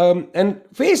neglected. And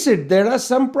face it, there are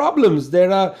some problems.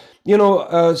 There are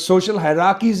social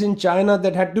hierarchies in China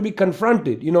that had to be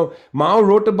confronted. Mao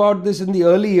wrote about this in the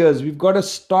early years. We've got to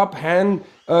stop Han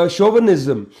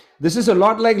chauvinism. This is a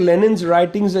lot like Lenin's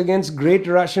writings against great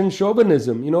Russian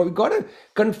chauvinism. We've got to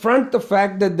confront the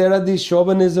fact that there are these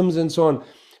chauvinisms and so on.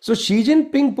 So Xi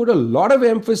Jinping put a lot of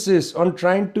emphasis on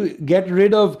trying to get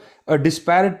rid of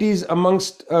disparities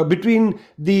between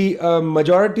the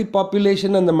majority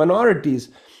population and the minorities.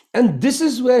 And this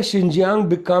is where Xinjiang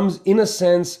becomes, in a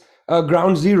sense,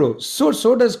 ground zero. So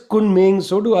does Kunming,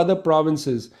 so do other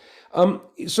provinces.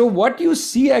 So what you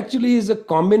see actually is a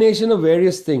combination of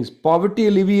various things. Poverty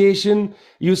alleviation,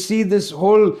 you see this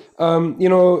whole,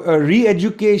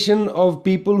 re-education of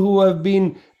people who have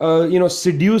been,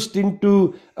 seduced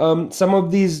into some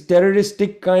of these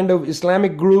terroristic kind of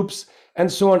Islamic groups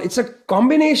and so on. It's a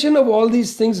combination of all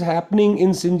these things happening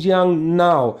in Xinjiang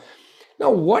now.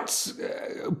 Now, what's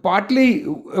partly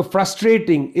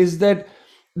frustrating is that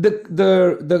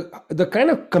the kind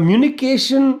of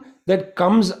communication that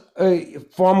comes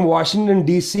from Washington,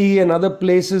 D.C. and other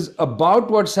places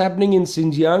about what's happening in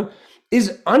Xinjiang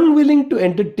is unwilling to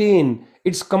entertain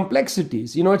its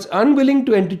complexities. It's unwilling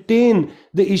to entertain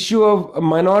the issue of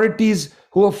minorities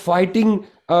who are fighting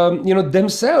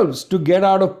themselves to get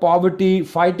out of poverty,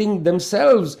 fighting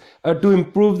themselves to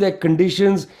improve their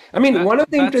conditions. I mean, one of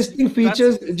the interesting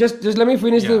features, just let me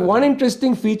finish. Yeah. One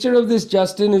interesting feature of this,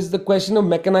 Justin, is the question of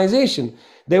mechanization.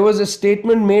 There was a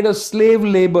statement made of slave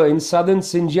labor in southern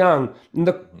Xinjiang, in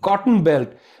the cotton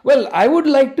belt. Well, I would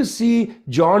like to see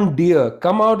John Deere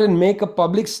come out and make a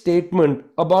public statement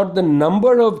about the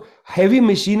number of heavy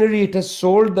machinery it has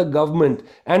sold the government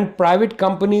and private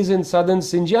companies in southern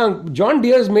Xinjiang. John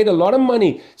Deere has made a lot of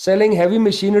money selling heavy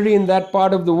machinery in that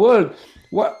part of the world.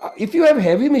 If you have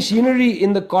heavy machinery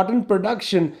in the cotton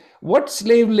production, what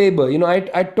slave labor?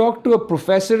 I talked to a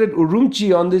professor at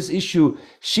Urumqi on this issue.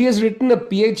 She has written a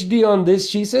PhD on this.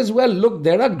 She says, well, look,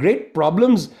 there are great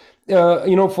problems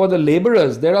for the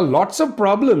laborers. There are lots of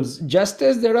problems, just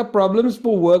as there are problems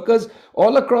for workers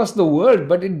all across the world,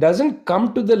 but it doesn't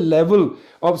come to the level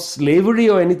of slavery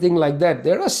or anything like that.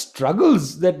 There are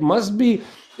struggles that must be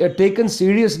taken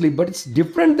seriously, but it's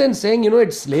different than saying,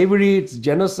 it's slavery, it's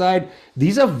genocide.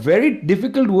 These are very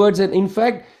difficult words, and in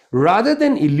fact, rather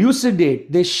than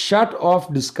elucidate, they shut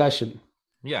off discussion.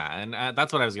 Yeah, and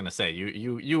that's what I was going to say.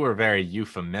 You were very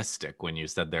euphemistic when you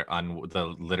said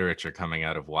the literature coming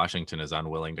out of Washington is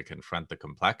unwilling to confront the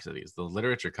complexities. The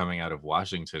literature coming out of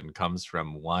Washington comes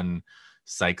from one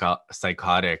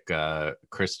psychotic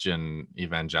Christian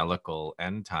evangelical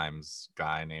end times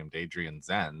guy named Adrian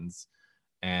Zenz,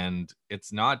 and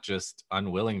it's not just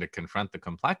unwilling to confront the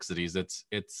complexities.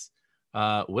 It's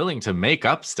willing to make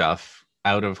up stuff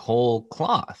out of whole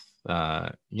cloth.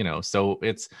 So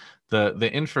it's the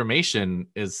information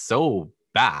is so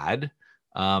bad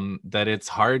that it's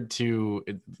hard to,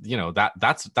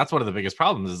 that's one of the biggest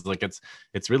problems is like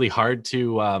it's really hard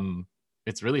to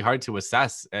it's really hard to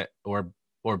assess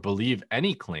or believe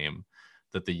any claim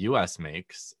that the U.S.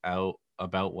 makes out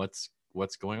about what's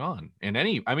going on in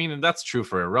any. I mean, and that's true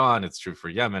for Iran. It's true for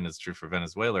Yemen. It's true for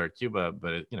Venezuela or Cuba.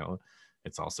 But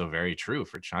it's also very true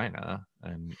for China.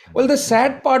 Well, the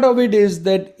sad part of it is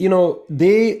that,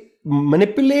 they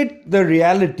manipulate the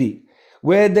reality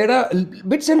where there are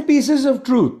bits and pieces of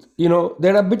truth.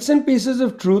 There are bits and pieces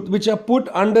of truth which are put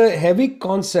under heavy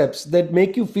concepts that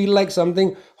make you feel like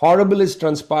something horrible is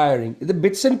transpiring. The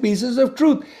bits and pieces of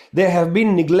truth. There have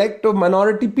been neglect of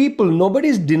minority people. Nobody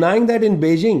is denying that in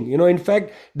Beijing. In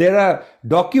fact, there are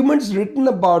documents written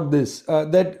about this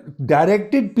that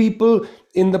directed people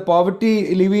in the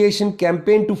poverty alleviation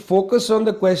campaign to focus on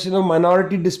the question of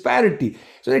minority disparity.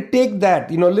 So they take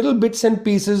that, little bits and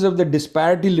pieces of the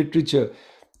disparity literature,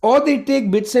 or they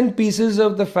take bits and pieces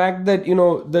of the fact that,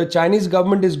 the Chinese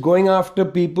government is going after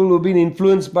people who've been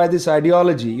influenced by this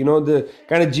ideology, the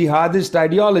kind of jihadist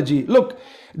ideology. Look,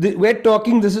 we're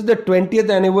talking, this is the 20th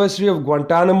anniversary of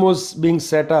Guantanamo's being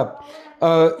set up.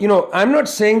 I'm not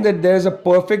saying that there's a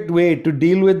perfect way to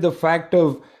deal with the fact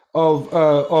of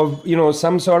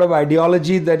some sort of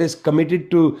ideology that is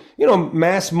committed to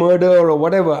mass murder or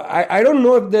whatever. I don't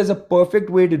know if there's a perfect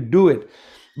way to do it,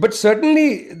 but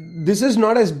certainly this is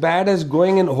not as bad as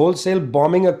going and wholesale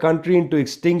bombing a country into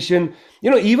extinction.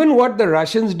 Even what the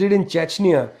Russians did in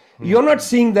Chechnya, you're not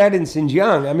seeing that in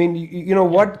Xinjiang. I mean,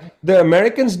 what the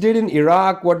Americans did in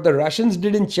Iraq, what the Russians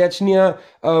did in Chechnya,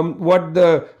 what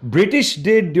the British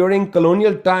did during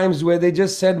colonial times, where they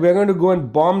just said, we're going to go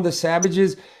and bomb the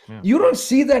savages. You don't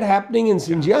see that happening in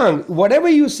Xinjiang. Whatever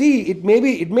you see, it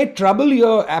may trouble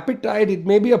your appetite, it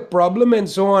may be a problem and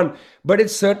so on, but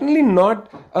it's certainly not,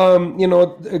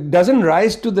 it doesn't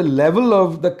rise to the level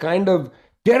of the kind of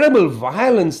terrible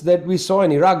violence that we saw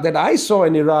in Iraq, that I saw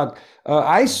in Iraq.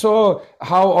 I saw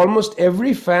how almost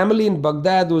every family in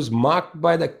Baghdad was marked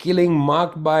by the killing,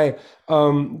 marked by,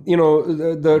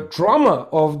 the trauma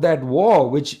of that war,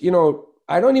 which,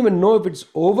 I don't even know if it's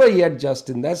over yet,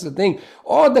 Justin. That's the thing.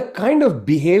 Or the kind of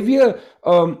behavior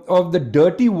of the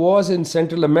dirty wars in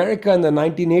Central America in the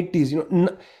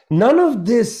 1980s. None of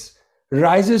this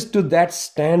rises to that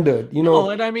standard.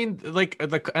 Well, and I mean, like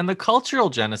the cultural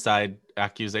genocide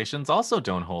accusations also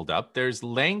don't hold up. There's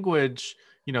language,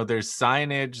 there's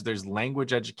signage, there's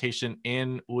language education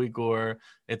in Uyghur.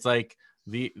 It's like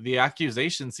the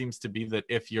accusation seems to be that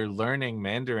if you're learning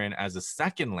Mandarin as a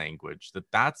second language,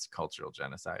 that's cultural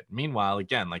genocide. Meanwhile,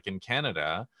 again, like in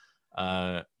Canada,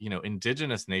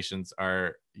 indigenous nations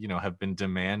are, have been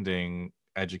demanding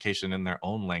education in their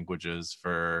own languages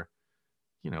for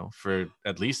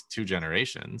at least 2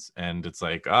 generations. And it's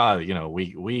like,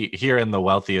 we here in the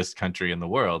wealthiest country in the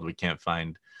world, we can't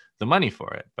find the money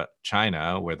for it. But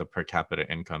China, where the per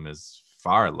capita income is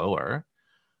far lower,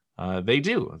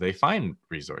 they find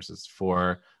resources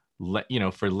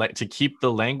to keep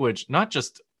the language not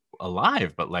just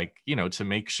alive, but to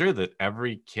make sure that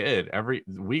every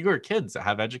Uyghur kids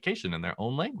have education in their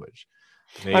own language.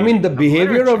 The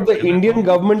behavior of the Indian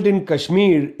government in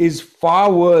Kashmir is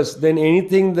far worse than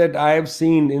anything that I have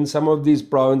seen in some of these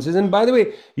provinces. And by the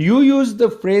way, you use the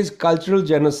phrase cultural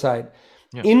genocide.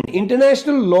 Yeah. In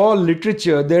international law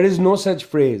literature, there is no such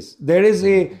phrase. There is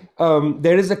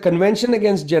a convention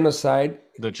against genocide.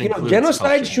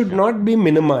 Genocide should not be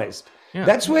minimized. Yeah.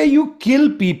 That's where you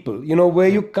kill people, where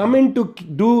you come in to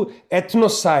do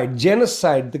ethnocide,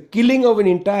 genocide, the killing of an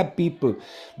entire people.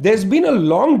 There's been a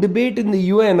long debate in the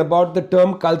UN about the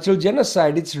term cultural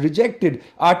genocide. It's rejected.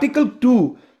 Article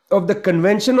 2 of the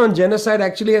Convention on Genocide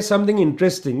actually has something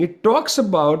interesting. It talks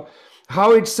about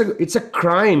how it's a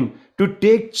crime to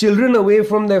take children away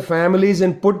from their families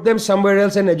and put them somewhere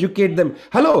else and educate them.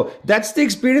 Hello, that's the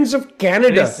experience of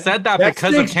Canada. They said that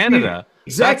because of Canada.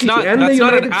 Exactly. That's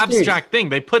not an abstract thing.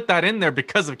 They put that in there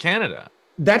because of Canada.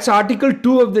 That's Article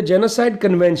 2 of the Genocide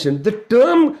Convention. The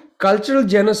term cultural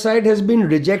genocide has been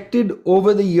rejected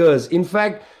over the years. In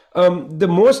fact, the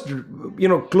most,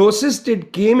 closest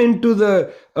it came into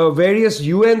the various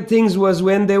UN things was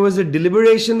when there was a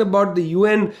deliberation about the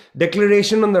UN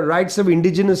Declaration on the Rights of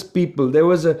Indigenous People. There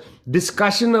was a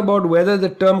discussion about whether the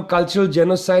term cultural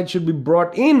genocide should be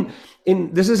brought in.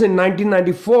 This is in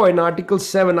 1994 in Article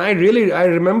 7. I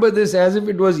remember this as if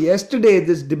it was yesterday,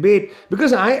 this debate,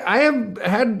 because I have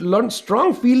had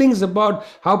strong feelings about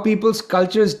how people's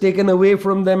culture is taken away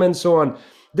from them and so on.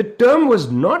 The term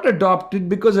was not adopted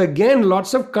because, again,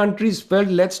 lots of countries felt,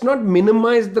 let's not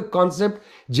minimize the concept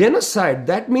genocide.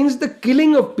 That means the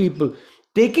killing of people,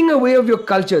 taking away of your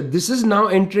culture. This is now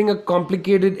entering a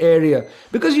complicated area.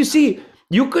 Because you see,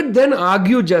 you could then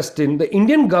argue, Justin, the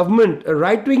Indian government, a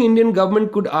right-wing Indian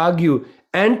government could argue,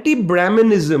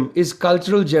 Anti-Brahminism is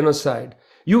cultural genocide.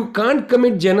 You can't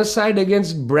commit genocide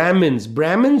against Brahmins.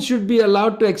 Brahmins should be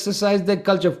allowed to exercise their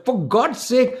culture. For God's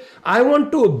sake, I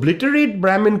want to obliterate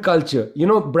Brahmin culture.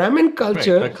 Brahmin Right. The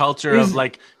culture culture of is.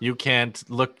 like, you can't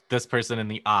look this person in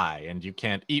the eye and you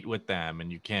can't eat with them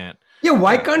and you can't. Yeah,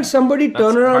 why Yeah. can't somebody That's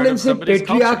turn around part and of say somebody's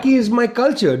culture. patriarchy is my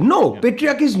culture? No, Yeah.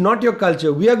 patriarchy is not your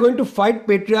culture. We are going to fight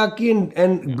patriarchy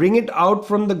and Yeah. bring it out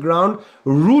from the ground,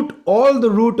 root all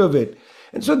the root of it.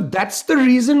 And so that's the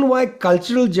reason why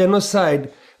cultural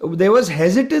genocide, there was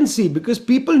hesitancy because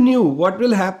people knew what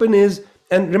will happen is,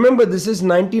 and remember, this is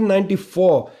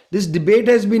 1994. This debate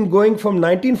has been going from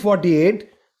 1948,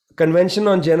 Convention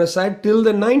on Genocide, till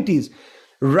the 90s,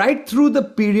 right through the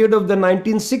period of the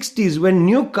 1960s when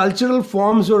new cultural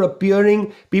forms were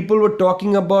appearing. People were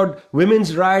talking about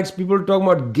women's rights, people were talking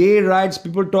about gay rights,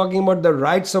 people were talking about the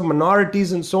rights of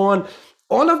minorities and so on.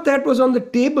 All of that was on the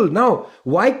table. Now,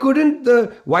 why couldn't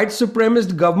the white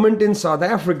supremacist government in South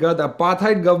Africa, the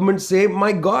apartheid government, say,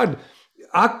 my God,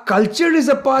 our culture is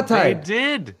They apartheid?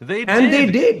 did. They And they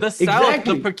did. did, The South, the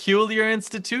exactly. peculiar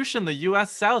institution, the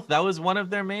US South, that was one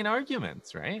of their main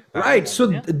arguments, right? That Right. was, So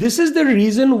yeah. this is the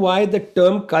reason why the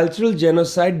term cultural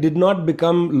genocide did not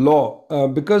become law,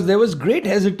 because there was great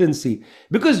hesitancy.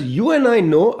 Because you and I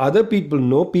know, other people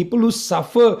know, people who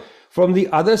suffer from the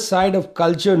other side of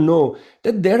culture know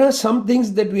that there are some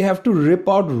things that we have to rip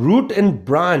out root and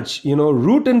branch,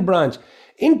 root and branch.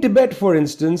 In Tibet, for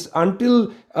instance,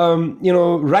 until,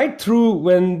 right through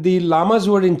when the lamas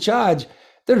were in charge,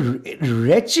 the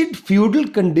wretched feudal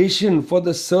condition for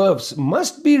the serfs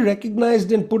must be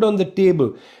recognized and put on the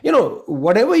table.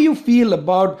 Whatever you feel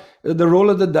about the role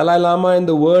of the Dalai Lama in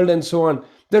the world and so on,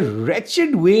 the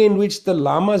wretched way in which the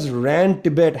lamas ran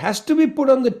Tibet has to be put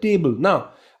on the table.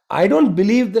 Now, I don't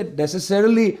believe that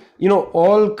necessarily,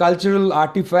 all cultural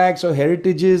artifacts or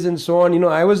heritages and so on.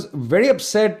 I was very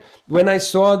upset when I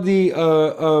saw the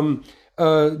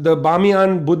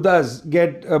Bamiyan Buddhas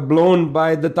get blown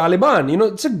by the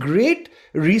Taliban. It's a great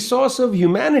resource of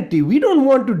humanity. We don't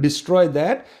want to destroy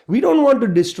that. We don't want to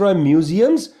destroy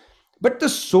museums. But the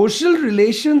social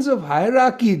relations of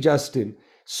hierarchy, Justin,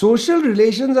 social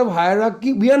relations of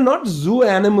hierarchy, we are not zoo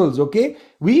animals, okay?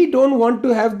 We don't want to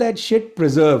have that shit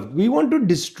preserved. We want to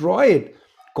destroy it.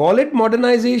 Call it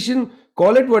modernization,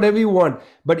 call it whatever you want.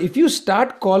 But if you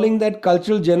start calling that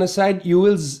cultural genocide, you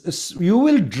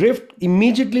will drift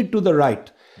immediately to the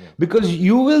right. Yeah. Because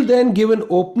you will then give an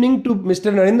opening to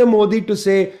Mr. Narendra Modi to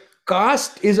say,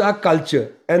 caste is our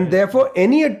culture, and therefore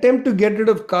any attempt to get rid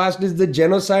of caste is the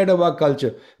genocide of our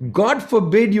culture. God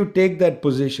forbid you take that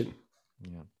position.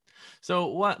 Yeah. So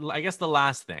what, I guess the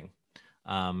last thing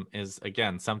is,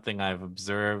 again, something I've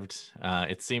observed.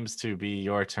 It seems to be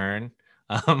your turn,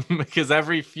 because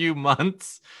every few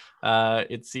months,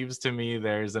 it seems to me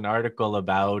there's an article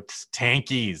about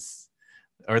tankies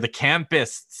or the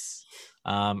campists.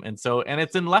 And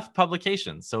it's in left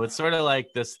publications. So it's sort of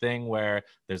like this thing where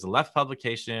there's a left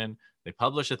publication, they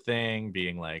publish a thing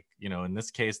being like, in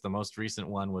this case, the most recent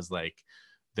one was like,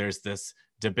 there's this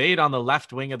debate on the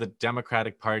left wing of the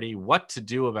Democratic Party, what to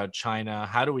do about China,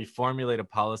 how do we formulate a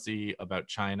policy about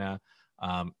China,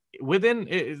 within,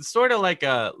 it's sort of like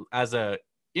as a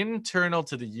internal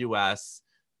to the US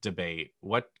debate,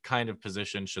 what kind of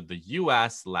position should the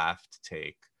US left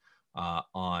take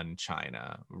on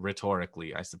China,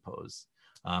 rhetorically, I suppose.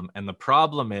 And the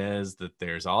problem is that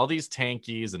there's all these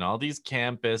tankies and all these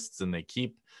campists, and they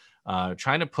keep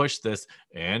trying to push this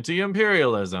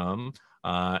anti-imperialism,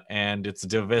 and it's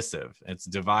divisive. It's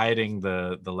dividing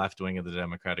the left wing of the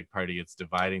Democratic Party. It's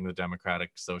dividing the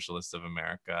Democratic Socialists of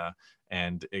America.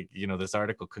 And this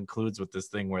article concludes with this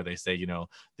thing where they say,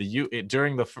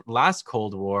 during the last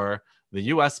Cold War, the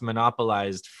U.S.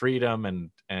 monopolized freedom,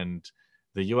 and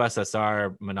the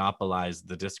USSR monopolized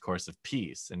the discourse of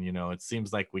peace. And, it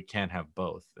seems like we can't have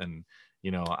both. And,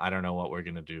 I don't know what we're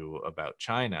going to do about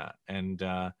China.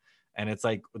 And it's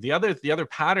like the other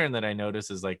pattern that I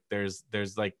notice is like, there's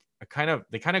like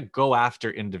they kind of go after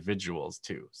individuals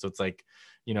too. So it's like,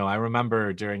 I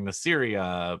remember during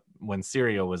when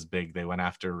Syria was big, they went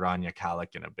after Rania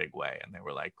Khalek in a big way. And they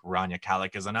were like, Rania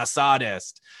Khalek is an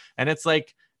Assadist. And it's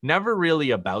like, never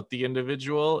really about the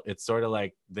individual. It's sort of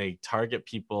like they target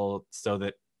people so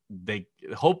that they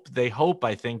hope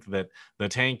I think that the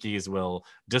tankies will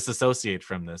disassociate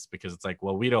from this, because it's like,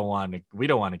 well, we don't want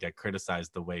to get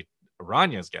criticized the way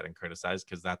Irania's getting criticized,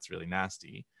 because that's really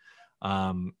nasty.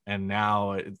 And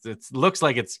now it's looks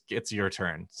like it's your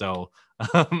turn. So,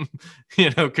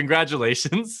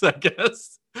 congratulations, I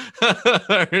guess.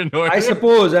 In I order.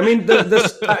 suppose. I mean,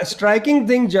 the striking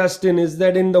thing, Justin, is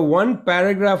that in the one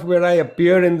paragraph where I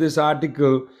appear in this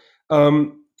article,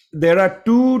 there are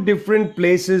two different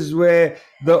places where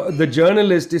the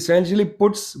journalist essentially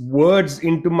puts words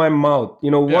into my mouth.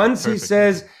 Yeah, Once he perfect.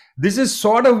 says this is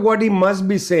sort of what he must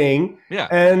be saying, Yeah.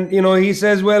 and he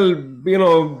says, well,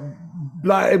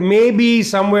 maybe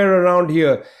somewhere around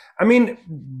here. I mean,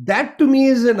 that to me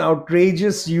is an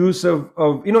outrageous use of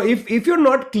if you're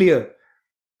not clear.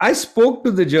 I spoke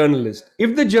to the journalist.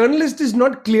 If the journalist is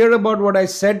not clear about what I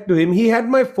said to him, he had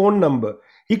my phone number.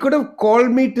 He could have called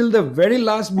me till the very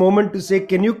last moment to say,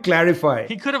 can you clarify?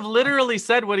 He could have literally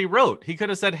said what he wrote. He could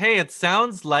have said, hey, it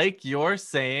sounds like you're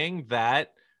saying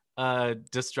that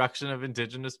destruction of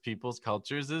indigenous peoples'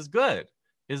 cultures is good.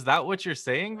 Is that what you're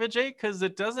saying, Vijay? Because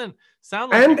it doesn't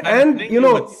sound like the And, kind of and thing you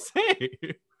would say.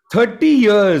 30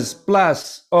 years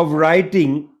plus of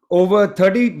writing, over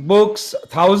 30 books,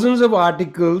 thousands of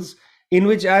articles in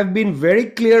which I've been very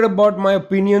clear about my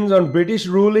opinions on British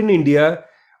rule in India,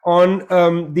 on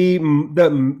the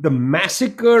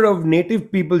massacre of native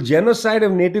people, genocide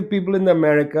of native people in the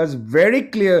Americas, very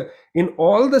clear in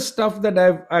all the stuff that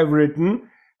I've written,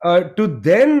 to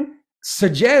then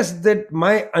suggest that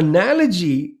my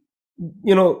analogy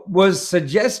was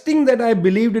suggesting that I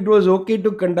believed it was okay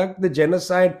to conduct the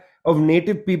genocide of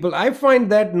native people. I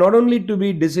find that not only to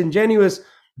be disingenuous,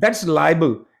 that's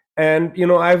libel. And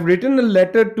I've written a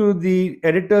letter to the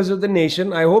editors of the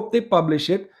Nation. I hope they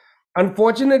publish it.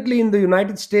 Unfortunately, in the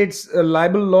United States,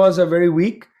 libel laws are very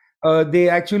weak. They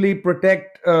actually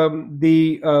protect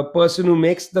the person who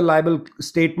makes the libel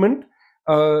statement.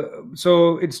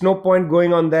 So it's no point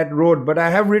going on that road. But I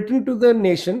have written to the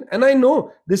Nation, and I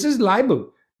know this is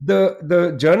libel.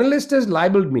 The journalist has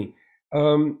libeled me,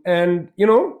 and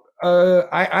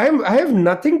I have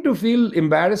nothing to feel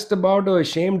embarrassed about or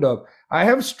ashamed of. I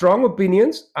have strong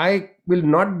opinions. I will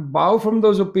not bow from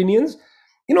those opinions.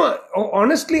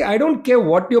 Honestly, I don't care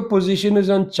what your position is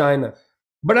on China,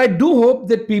 but I do hope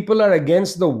that people are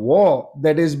against the war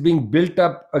that is being built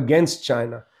up against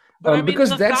China, But I mean, because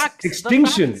the that's facts, the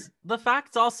extinction. facts, the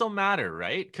facts also matter,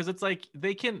 right? Because it's like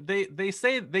they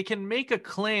say they can make a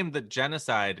claim that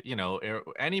genocide,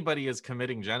 anybody is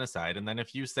committing genocide, and then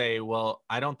if you say, well,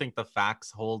 I don't think the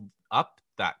facts hold up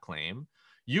that claim,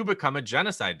 you become a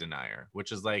genocide denier,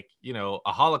 which is like,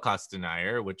 a Holocaust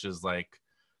denier, which is like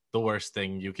the worst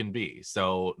thing you can be.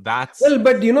 So that's, Well,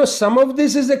 but some of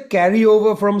this is a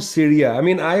carryover from Syria. I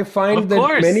mean, I of find that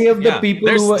course, many of the yeah, people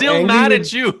they're who were still angry mad with,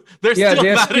 at you. They're yeah, still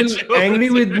they're mad still at you over angry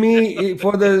with Syria. me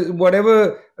for the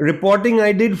whatever reporting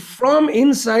I did from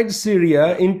inside Syria,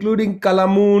 Yeah. including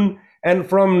Kalamun and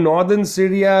from northern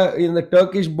Syria in the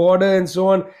Turkish border and so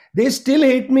on. They still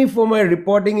hate me for my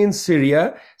reporting in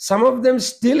Syria. Some of them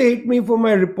still hate me for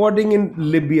my reporting in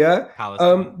Libya.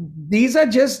 Palestine. These are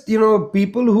just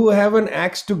people who have an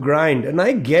axe to grind, and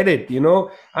I get it.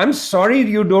 I'm sorry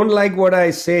you don't like what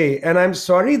I say, and I'm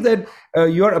sorry that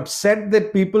you're upset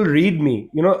that people read me.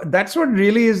 That's what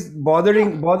really is Yeah.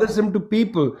 bothersome to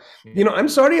people. Yeah. I'm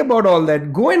sorry about all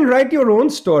that. Go and write your own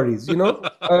stories.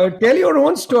 Tell your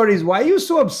own stories. Why are you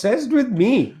so obsessed with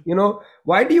me?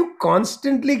 Why do you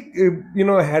constantly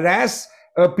harass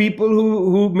people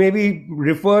who maybe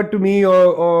refer to me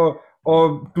or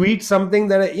tweet something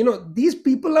that these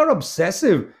people are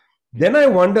obsessive. Then Yeah. I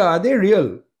wonder, are they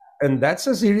real? And that's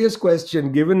a serious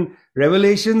question given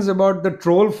revelations about the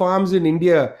troll farms in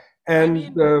India. I And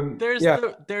mean, there's yeah,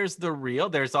 the real.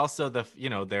 There's also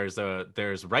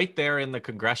there's right there in the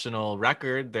congressional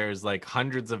record. There's like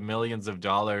hundreds of millions of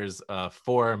dollars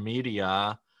for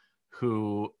media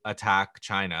who attack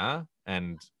China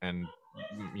and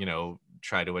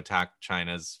try to attack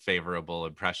China's favorable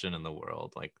impression in the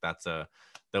world. Like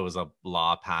there was a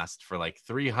law passed for like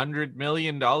 $300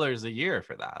 million a year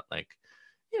for that. Like,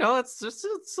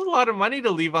 it's a lot of money to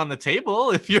leave on the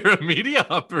table if you're a media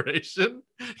operation,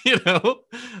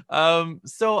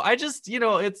 so I just,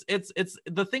 it's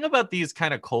the thing about these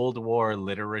kind of Cold War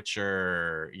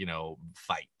literature,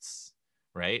 fights,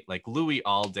 right? Like Louis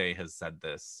Alday has said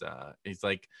this. He's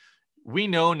like, we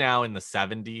know now in the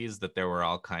 70s that there were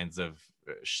all kinds of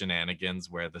shenanigans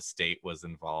where the state was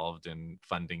involved in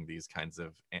funding these kinds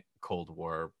of Cold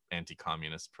War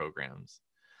anti-communist programs.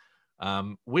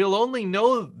 We'll only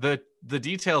know the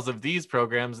details of these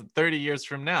programs 30 years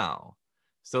from now.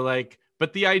 So like,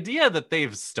 but the idea that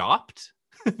they've stopped,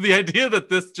 the idea that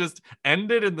this just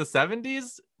ended in the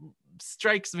 70s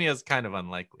strikes me as kind of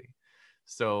unlikely.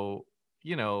 So,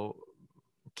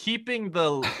 keeping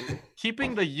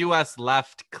the US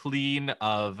left clean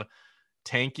of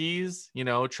tankies,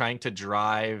 trying to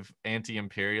drive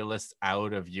anti-imperialists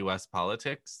out of US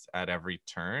politics at every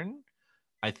turn,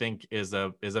 I think is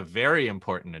a very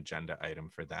important agenda item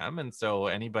for them. And so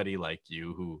anybody like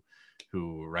you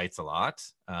who writes a lot,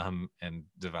 and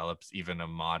develops even a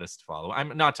modest follow.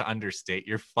 I'm not to understate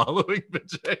your following,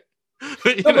 Vijay.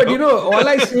 But, No,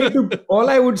 but all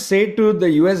I would say to the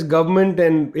US government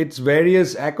and its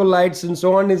various acolytes and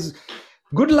so on is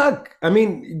good luck. I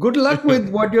mean, good luck with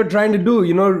what you're trying to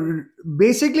do.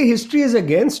 Basically, history is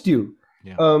against you.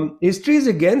 Yeah. History is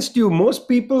against you. Most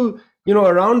people,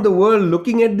 around the world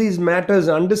looking at these matters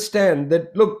understand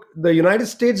that, look, the United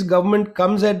States government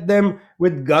comes at them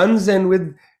with guns and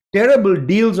with terrible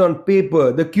deals on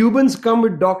paper. The Cubans come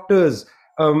with doctors.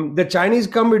 The Chinese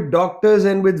come with doctors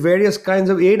and with various kinds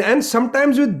of aid, and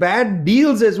sometimes with bad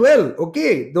deals as well.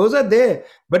 Okay, those are there,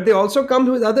 but they also come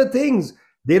with other things.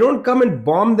 They don't come and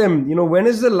bomb them. When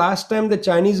is the last time the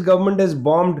Chinese government has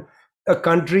bombed a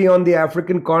country on the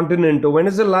African continent? Or when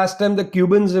is the last time the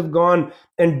Cubans have gone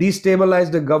and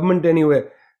destabilized a government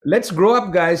anywhere? Let's grow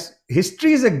up, guys.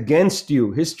 History is against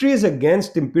you. History is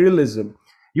against imperialism.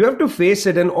 You have to face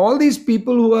it. And all these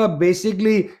people who are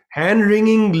basically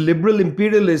hand-wringing liberal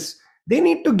imperialists, they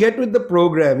need to get with the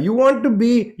program. You want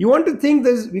to think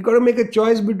we got to make a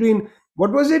choice between,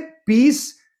 what was it?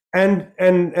 Peace and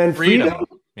freedom.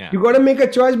 Yeah. You got to make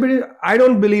a choice between. I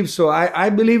don't believe so. I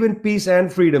believe in peace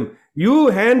and freedom. You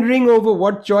hand wring over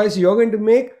what choice you're going to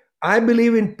make. I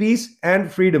believe in peace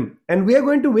and freedom, and we are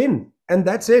going to win. And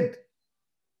that's it.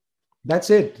 That's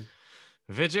it.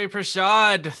 Vijay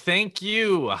Prashad, thank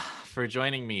you for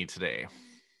joining me today.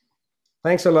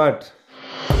 Thanks a lot.